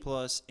Disney be-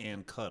 Plus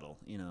and cuddle.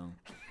 You know,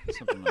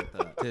 something like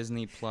that.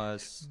 Disney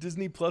Plus.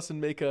 Disney Plus and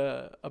make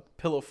a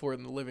pillow fort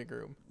in the living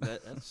room.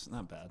 That's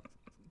not bad.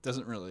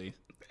 Doesn't really.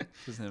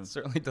 Doesn't have,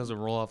 Certainly doesn't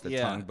roll off the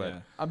yeah, tongue, but yeah.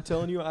 I'm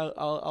telling you,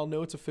 I'll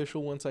know it's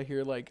official once I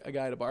hear like a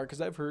guy at a bar, because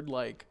I've heard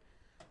like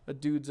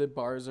dudes at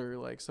bars or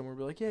like somewhere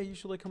be like, yeah, you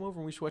should like come over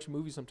and we should watch a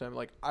movie sometime.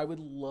 Like I would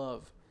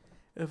love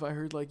if I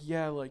heard like,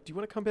 yeah, like do you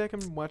want to come back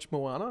and watch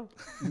Moana?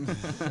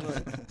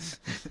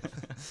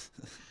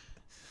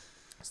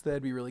 So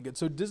that'd be really good.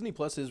 So Disney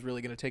Plus is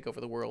really going to take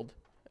over the world.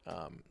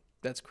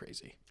 That's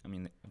crazy. I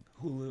mean,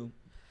 Hulu,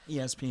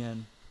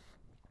 ESPN.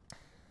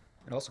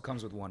 It also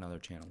comes with one other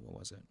channel. What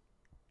was it?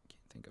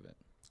 Can't think of it.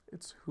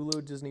 It's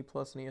Hulu, Disney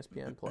Plus, and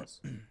ESPN Plus.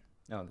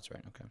 Oh, that's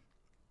right. Okay.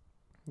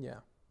 Yeah.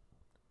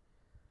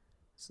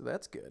 So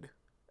that's good.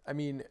 I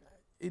mean,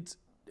 it's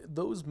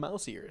those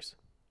mouse ears.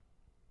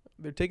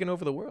 They're taking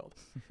over the world.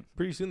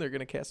 Pretty soon they're going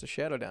to cast a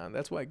shadow down.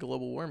 That's why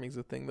global warming's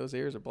a thing. Those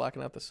ears are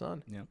blocking out the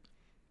sun. Yep.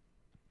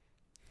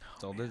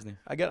 It's all Disney.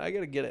 I got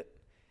to get it.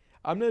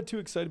 I'm not too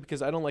excited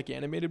because I don't like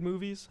animated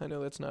movies. I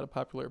know that's not a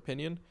popular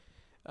opinion.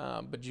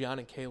 But John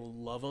and Kayla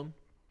love them.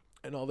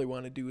 And all they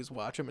want to do is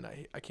watch them, and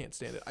I can't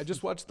stand it. I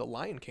just watched The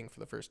Lion King for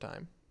the first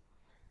time.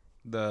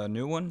 The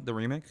new one, the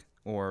remake,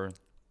 or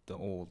the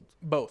old?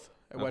 Both.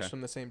 I watched Okay.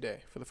 them the same day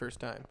for the first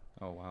time.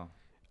 Oh wow.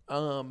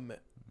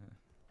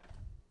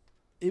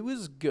 It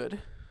was good.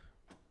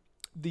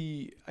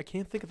 I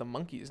can't think of the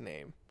monkey's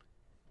name.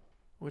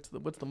 What's the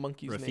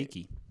monkey's name?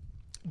 Rafiki.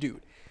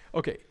 Dude.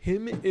 Okay,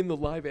 him in the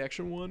live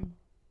action one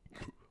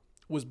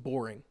was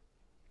boring.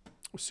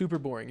 Super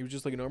boring. He was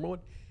just like a normal one.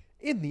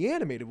 In the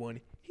animated one,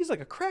 he's like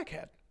a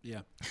crackhead.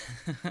 Yeah.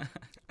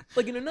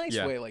 Like in a nice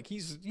Yeah. way. Like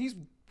he's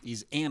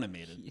He's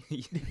animated.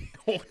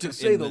 to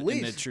say the in least.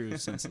 In the true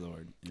sense of the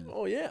word. Yeah.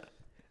 Oh yeah.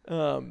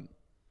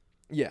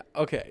 Yeah,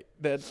 okay.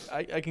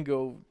 I can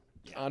go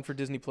on for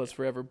Disney Plus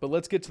forever, but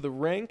let's get to the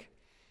rank.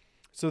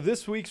 So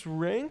this week's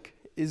rank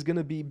is going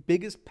to be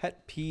biggest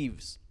pet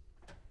peeves.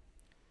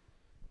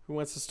 Who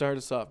wants to start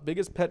us off?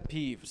 Biggest pet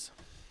peeves.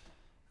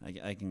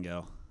 I can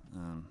go.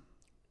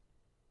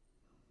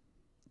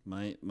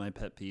 My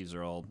pet peeves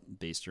are all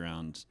based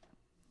around.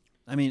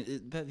 I mean,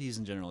 pet peeves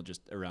in general,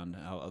 just around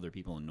how other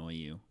people annoy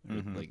you, or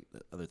like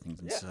other things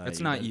in Yeah. society. It's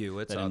not that- you,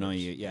 it's that annoy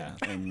others. you. Yeah,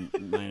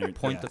 and mine are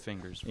Point yeah. the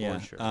fingers for Yeah.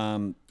 sure.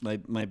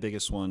 My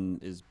biggest one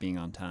is being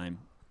on time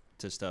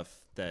to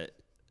stuff that,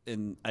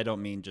 and I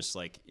don't mean just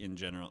like in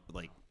general,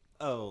 like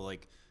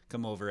like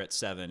come over at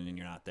 7 and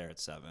you're not there at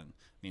 7. I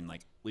mean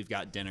like we've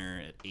got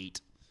dinner at 8,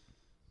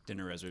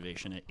 dinner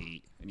reservation at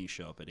 8, and you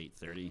show up at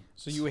 8:30.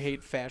 So you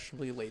hate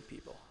fashionably late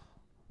people.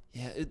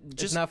 Yeah, It's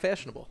just not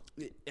fashionable.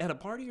 at a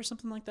party or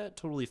something like that,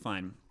 totally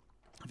fine.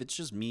 If it's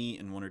just me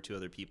and one or two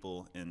other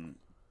people and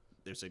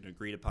there's an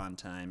agreed upon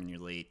time and you're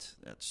late,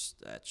 that's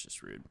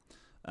just rude.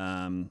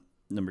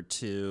 Number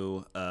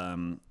 2,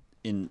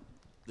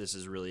 this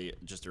is really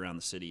just around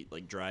the city,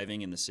 like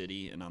driving in the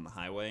city and on the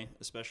highway,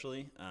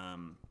 especially.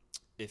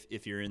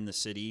 If you're in the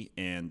city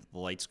and the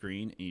light's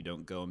green and you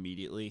don't go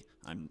immediately,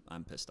 I'm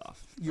pissed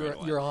off. right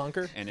away. You're a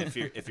honker. And if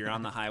you're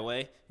on the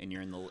highway and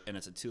and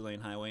it's a 2-lane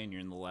highway and you're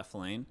in the left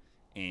lane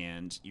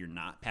and you're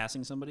not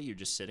passing somebody, you're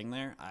just sitting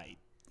there, I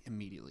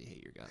immediately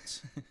hate your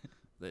guts.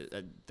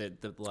 The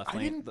left I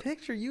lane. didn't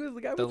picture you as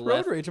the guy the with road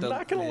left- rage. I'm the-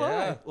 not gonna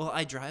lie. Well,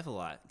 I drive a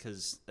lot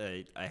because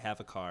I have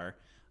a car,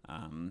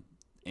 and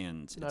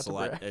Not it's to a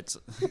lot. brag. It's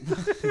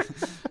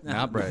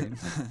Not bragging.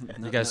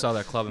 You guys saw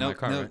that club in my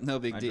car, right? no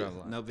big I deal. drive a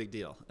lot. No big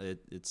deal.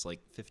 It's like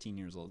 15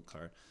 years old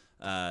car.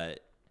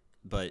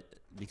 but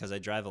because I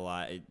drive a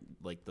lot,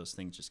 like those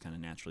things just kind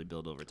of naturally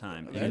build over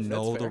time. Yeah, You And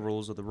know the fair.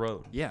 rules of the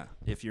road. yeah,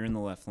 if you're in the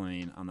left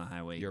lane on the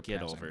highway, You're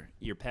get passing. over.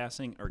 You're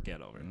passing or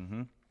get over.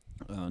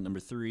 Mm-hmm. Number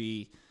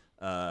 3,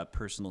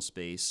 personal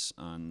space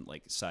on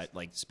like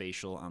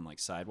spatial on like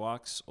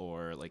sidewalks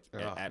or like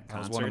at that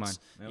was concerts. one of mine.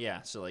 Yep.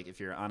 Yeah, so like if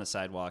you're on a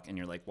sidewalk and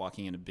you're like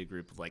walking in a big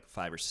group of like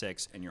 5 or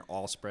 6 and you're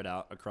all spread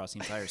out across the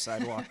entire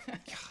sidewalk.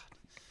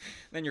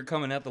 Then you're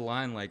coming at the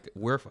line like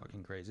we're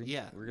fucking crazy.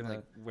 Yeah, we're gonna.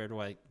 like, where do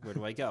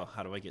I go?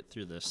 How do I get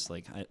through this?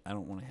 Like I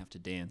don't want to have to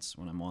dance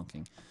when I'm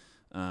walking.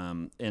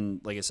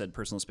 And like I said,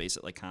 personal space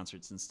at like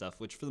concerts and stuff,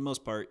 which for the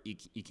most part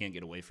you can't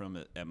get away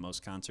from at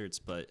most concerts.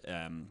 But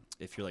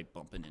if you're like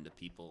bumping into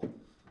people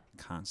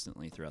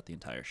constantly throughout the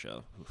entire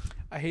show, oof.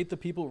 I hate the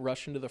people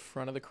rushing to the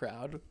front of the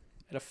crowd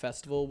at a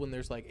festival when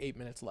there's like 8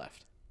 minutes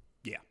left.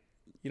 Yeah.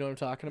 You know what I'm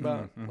talking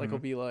about? Like it'll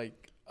be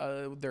like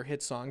their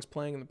hit songs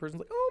playing and the person's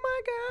like, "Oh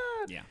my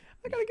god, Yeah.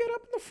 I gotta get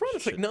up in the front."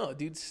 It's like, Should- no,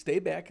 dude, stay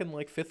back in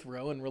like 5th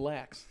row and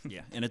relax.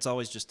 Yeah, and it's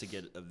always just to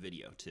get a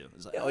video too.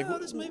 It's like, Yeah, like, this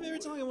is my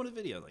favorite song. I want a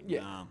video. Like,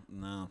 Yeah.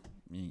 no,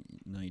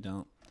 you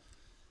don't.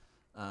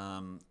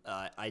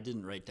 I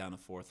didn't write down a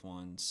 4th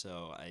one,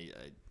 so I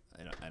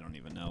don't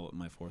even know what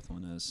my 4th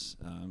one is.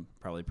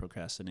 Probably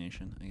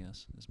procrastination, I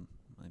guess, is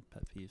my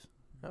pet peeve.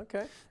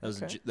 Okay. That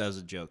was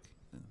a joke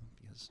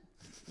because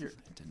You're-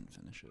 I didn't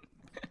finish it.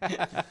 You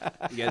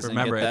guys didn't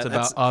Remember, get it's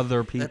that? about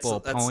other people.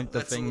 Point the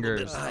that's a little bit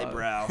fingers.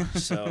 highbrow,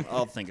 so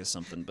I'll think of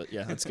something. But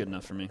yeah, that's good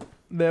enough for me.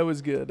 That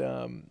was good.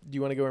 Do you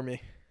want to go or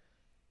me?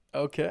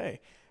 Okay.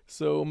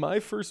 So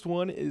my first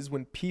one is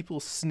when people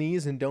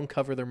sneeze and don't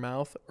cover their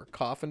mouth or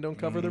cough and don't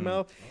cover their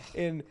mouth.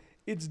 And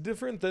it's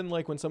different than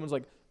like when someone's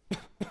like,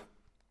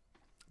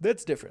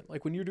 that's different.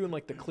 Like when you're doing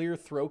like the clear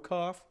throat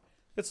cough,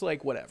 it's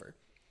like whatever.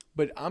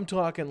 But I'm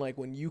talking like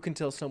when you can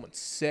tell someone's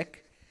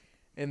sick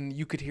and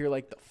you could hear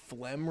like the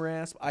phlegm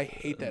rasp. I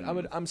hate that.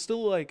 I'm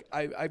still like,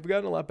 I've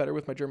gotten a lot better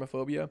with my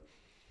germophobia.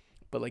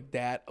 But like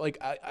that, like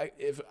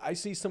if I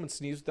see someone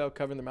sneeze without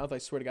covering their mouth, I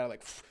swear to God,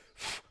 like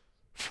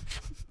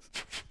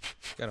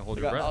Gotta hold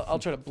like, your breath. I'll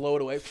try to blow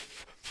it away.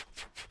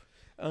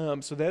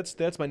 So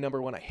that's my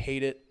number 1. I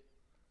hate it.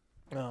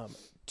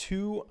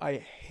 2, I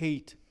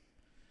hate.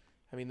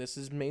 I mean, this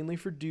is mainly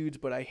for dudes,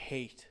 but I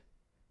hate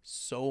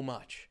so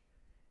much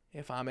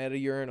if I'm at a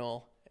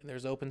urinal and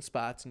there's open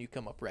spots and you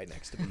come up right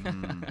next to me.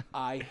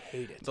 I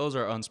hate it. Those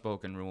are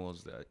unspoken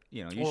rules that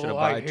you should Oh,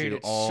 I abide hate to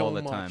it all so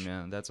the much. time.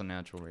 Yeah, that's a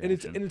natural And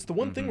reaction. it's the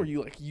one thing where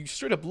you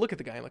straight up look at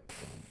the guy and like,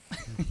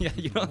 yeah,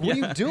 what are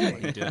you doing?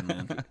 What are you doing,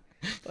 man?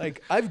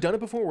 Like I've done it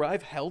before where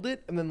I've held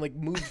it and then like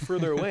moved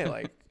further away.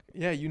 Like,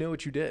 yeah, you know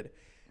what you did.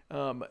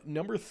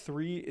 Number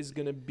 3 is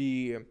gonna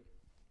be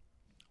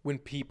when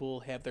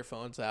people have their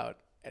phones out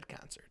at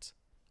concerts.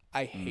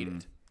 I hate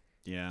it,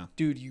 Yeah.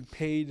 dude. You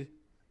paid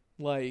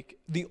like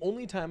the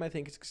only time I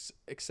think it's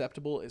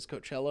acceptable is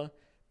Coachella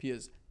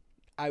because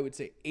I would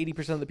say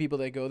 80% of the people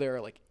that go there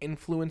are like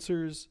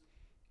influencers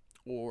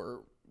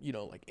or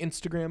like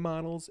Instagram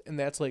models, and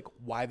that's like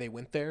why they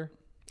went there.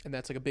 And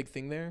that's like a big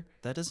thing there.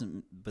 That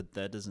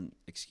doesn't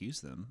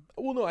excuse them.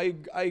 Well, no, I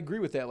agree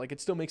with that. Like,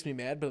 it still makes me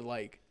mad, but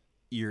like,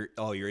 You're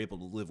able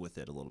to live with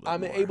it a little bit.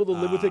 I'm more. able to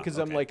live with it because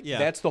I'm okay. like, Yeah.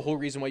 that's the whole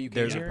reason why you came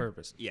There's a here.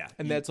 purpose. Yeah,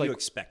 And you, that's you like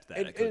expect that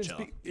And, at and it's,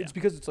 Coachella. it's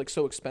because it's like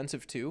so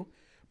expensive too.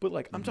 But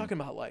like, I'm talking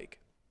about like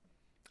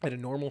at a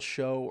normal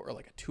show or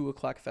like a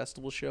 2:00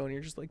 festival show, and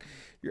you're just like,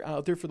 you're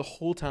out there for the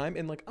whole time,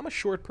 and like, I'm a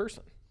short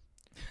person.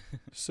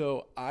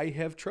 So I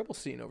have trouble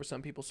seeing over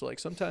some people. So like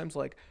sometimes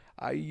like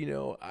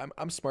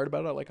I'm smart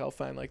about it. Like I'll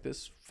find like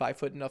this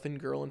 5'0"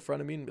 girl in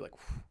front of me and be like,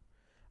 "Whew,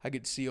 I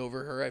could see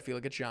over her. I feel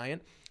like a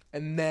giant."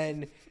 And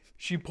then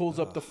she pulls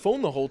up the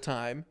phone the whole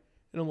time,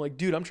 and I'm like,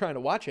 dude, I'm trying to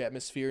watch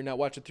Atmosphere, not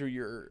watch it through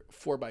your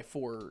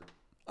 4x4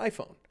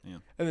 iPhone. Yeah.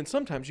 And then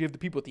sometimes you have the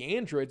people with the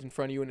Androids in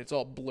front of you, and it's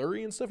all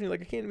blurry and stuff, and you're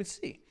like, I can't even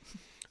see.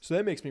 So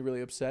that makes me really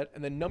upset.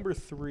 And then number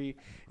 3,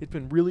 it's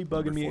been really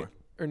bugging me.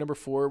 Or number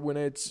 4, when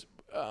it's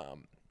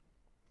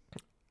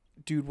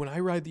dude, when I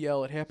ride the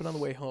L, it happened on the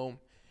way home.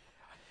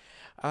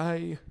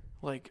 I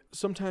like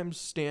sometimes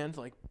stand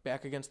like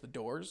back against the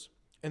doors,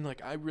 and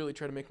like I really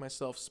try to make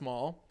myself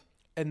small.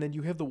 And then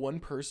you have the one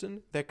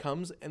person that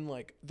comes and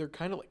like they're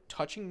kind of like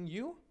touching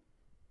you,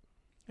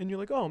 and you're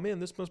like, oh man,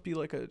 this must be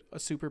like a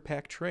super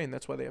packed train.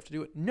 That's why they have to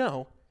do it.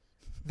 No,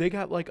 they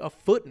got like a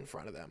foot in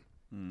front of them.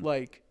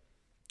 Like,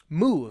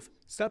 move,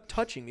 stop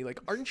touching me. Like,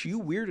 aren't you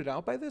weirded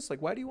out by this?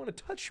 Like, why do you want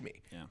to touch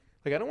me? Yeah.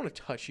 Like, I don't want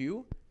to touch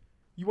you.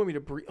 You want me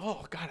to breathe?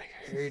 Oh God,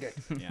 I hate it.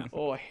 Yeah.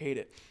 Oh, I hate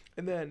it.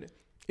 And then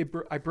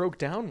I broke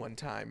down one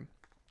time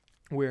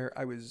where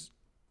I was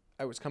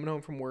coming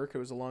home from work. It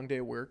was a long day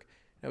of work.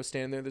 And I was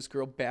standing there. This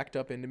girl backed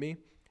up into me,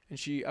 and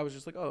I was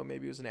just like, oh,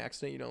 maybe it was an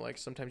accident. You know, like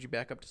sometimes you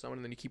back up to someone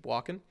and then you keep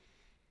walking.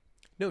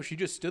 No, she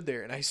just stood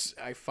there, and I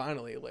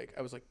finally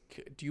I was like,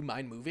 do you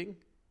mind moving,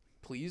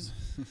 please?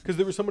 Because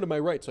there was someone to my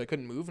right, so I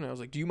couldn't move, and I was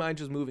like, do you mind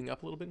just moving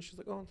up a little bit? And she's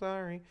like, oh, I'm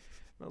sorry. And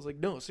I was like,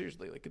 no,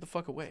 seriously, like get the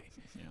fuck away.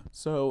 Yeah.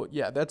 So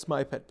yeah, that's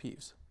my pet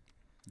peeves.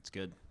 It's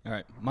good. All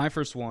right. My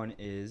first one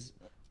is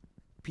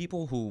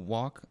people who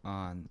walk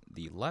on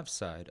the left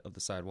side of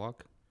the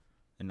sidewalk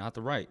and not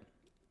the right.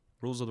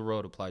 Rules of the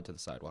road apply to the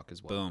sidewalk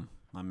as well. Boom,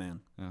 my man.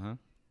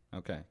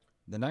 Okay.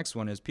 The next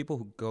one is people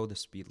who go the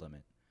speed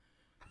limit.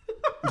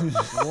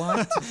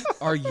 What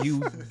are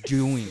you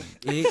doing?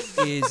 It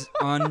is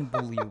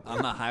unbelievable. On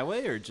the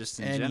highway or just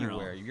in general?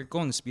 Anywhere. You're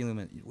going the speed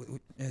limit.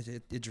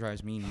 It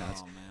drives me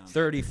nuts. Oh, man.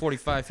 30,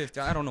 45, 50.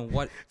 I don't know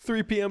what.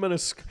 3 p.m. on a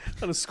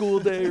school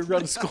day or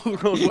on a school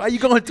road. Why are you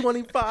going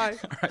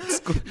 25? All right,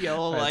 school, Yellow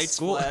all right, lights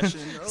school, flashing.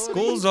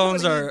 school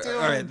zones are all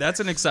right. That's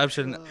an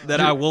exception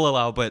that I will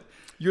allow, but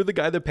You're the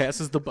guy that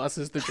passes the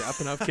buses. They're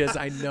dropping off kids.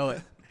 I know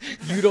it.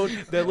 You don't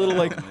that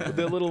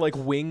little like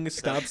wing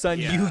stop sign.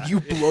 Yeah. You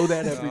blow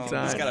that every He's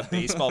time. got a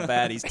baseball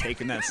bat. He's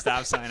taking that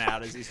stop sign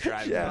out as he's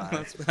driving Yeah.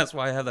 by. that's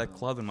why I have that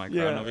club in my car. I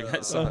Yeah. don't know if you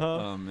guys saw it.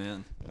 Oh,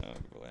 man.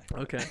 Oh, boy.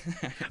 Okay.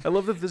 I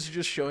love that this is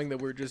just showing that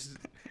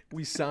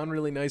we sound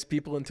really nice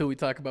people until we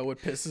talk about what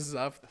pisses us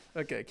off.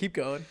 Okay, keep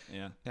going.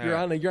 Yeah. All You're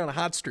right. on a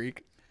hot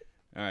streak.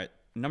 All right.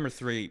 Number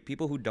 3,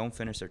 people who don't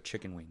finish their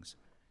chicken wings.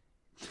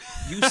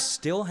 You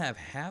still have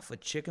half a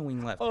chicken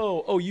wing left.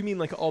 Oh, you mean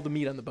like all the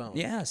meat on the bone?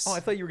 Yes. Oh, I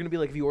thought you were gonna be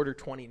like if you ordered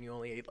 20 and you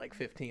only ate like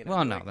 15. Well,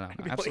 I'd be no, like- no,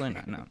 I'd be absolutely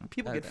like, not. No.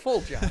 People get full,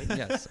 Johnny.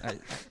 Yes,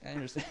 I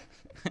understand.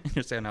 I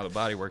understand how the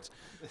body works.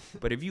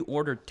 But if you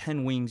order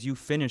 10 wings, you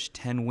finish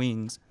 10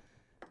 wings,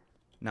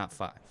 not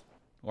 5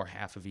 or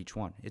half of each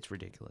one. It's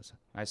ridiculous.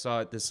 I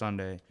saw it this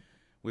Sunday.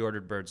 We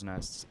ordered Bird's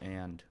Nests,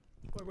 and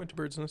I went to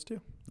Bird's Nest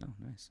too. oh,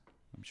 nice.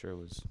 I'm sure it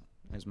was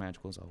as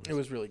magical as always. It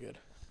was really good.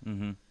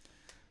 Mm-hmm.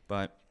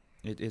 But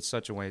it's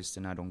such a waste,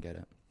 and I don't get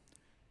it.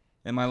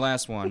 And my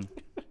last one,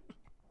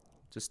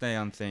 to stay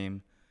on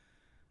theme,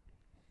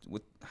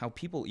 with how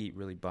people eat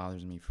really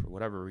bothers me for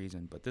whatever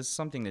reason. But this is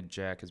something that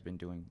Jack has been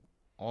doing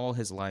all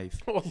his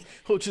life.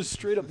 Oh, just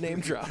straight up name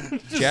drop.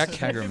 Jack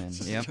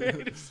Hegerman. Yeah.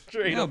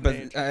 Straight No, up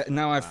name but drop.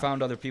 now I've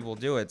found other people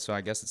do it, so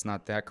I guess it's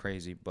not that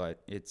crazy. But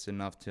it's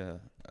enough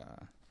to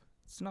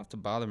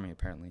bother me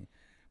apparently.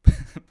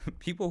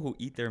 People who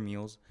eat their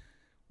meals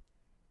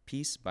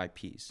piece by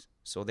piece.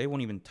 So they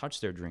won't even touch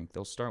their drink.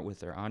 They'll start with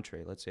their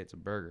entree. Let's say it's a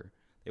burger.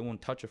 They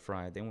won't touch a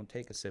fry. They won't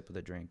take a sip of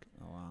the drink.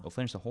 Oh, wow. They'll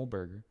finish the whole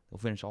burger. They'll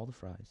finish all the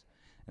fries.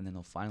 And then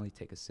they'll finally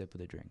take a sip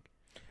of the drink.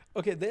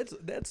 Okay, that's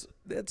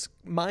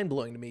mind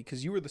blowing to me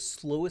because you were the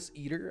slowest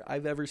eater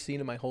I've ever seen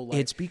in my whole life.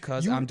 It's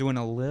because You- I'm doing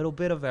a little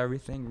bit of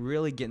everything,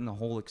 really getting the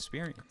whole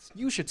experience.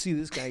 You should see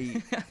this guy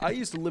eat. I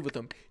used to live with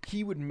him.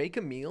 He would make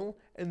a meal,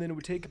 and then it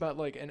would take about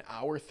like an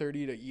hour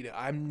 30 to eat it.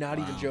 I'm not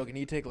even joking.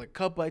 He'd take like a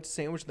couple bites of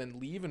sandwich, then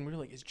leave, and we were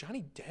like, "Is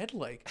Johnny dead?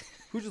 Like,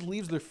 who just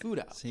leaves their food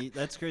out?" See,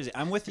 that's crazy.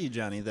 I'm with you,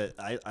 Johnny, that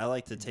I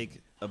like to take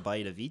a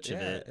bite of each of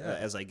it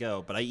as I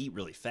go, but I eat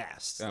really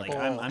fast. Yeah. Like,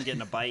 I'm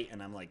getting a bite,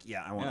 and I'm like,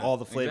 I want Yeah, all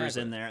the flavors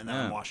exactly. in there, and then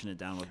Yeah. I'm washing it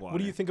down with water. What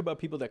do you think about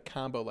people that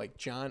combo? Like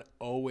John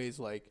always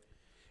like,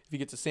 if he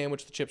gets a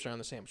sandwich, the chips are on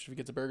the sandwich. If he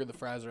gets a burger, the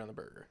fries are on the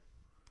burger.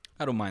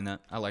 I don't mind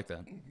that. I like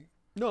that.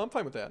 No, I'm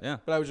fine with that. Yeah.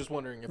 But I was just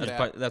wondering if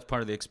That's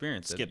part of the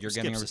experience. That Skip- you're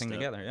getting skips a everything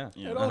step. together.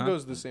 Yeah. Yeah. it all Uh-huh.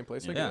 goes to the same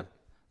place. I get Yeah. it.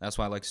 That's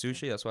why I like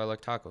sushi. That's why I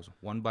like tacos.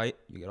 One bite,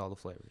 you get all the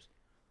flavors.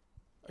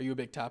 Are you a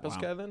big tapas Wow.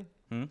 guy then?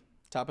 Hmm?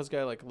 Tapas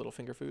guy, like little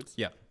finger foods?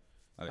 Yeah.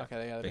 Oh, yeah.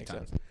 Okay, yeah, that Big makes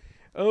time. sense.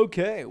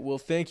 Okay, well,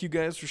 thank you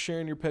guys for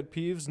sharing your pet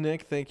peeves.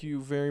 Nick, thank you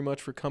very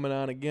much for coming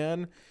on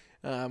again.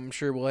 I'm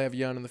sure we'll have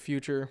you on in the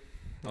future.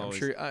 I'm Always,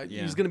 sure yeah.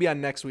 he's going to be on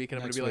next week,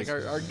 and I'm going Next to be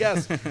like, week. our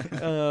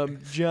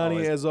guest. Johnny,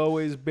 Always. as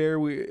always, beer,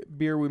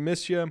 we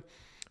miss you.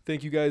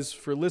 Thank you guys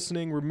for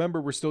listening.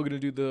 Remember, we're still going to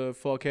do the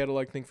fall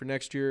catalog thing for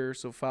next year,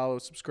 so follow,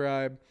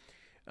 subscribe,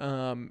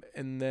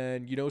 and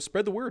then,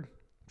 spread the word.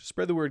 Just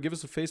spread the word. Give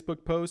us a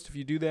Facebook post. If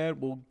you do that,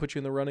 we'll put you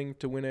in the running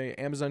to win a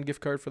Amazon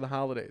gift card for the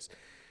holidays.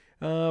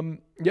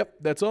 Yep,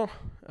 that's all.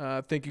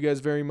 Thank you guys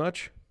very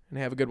much, and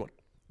have a good one.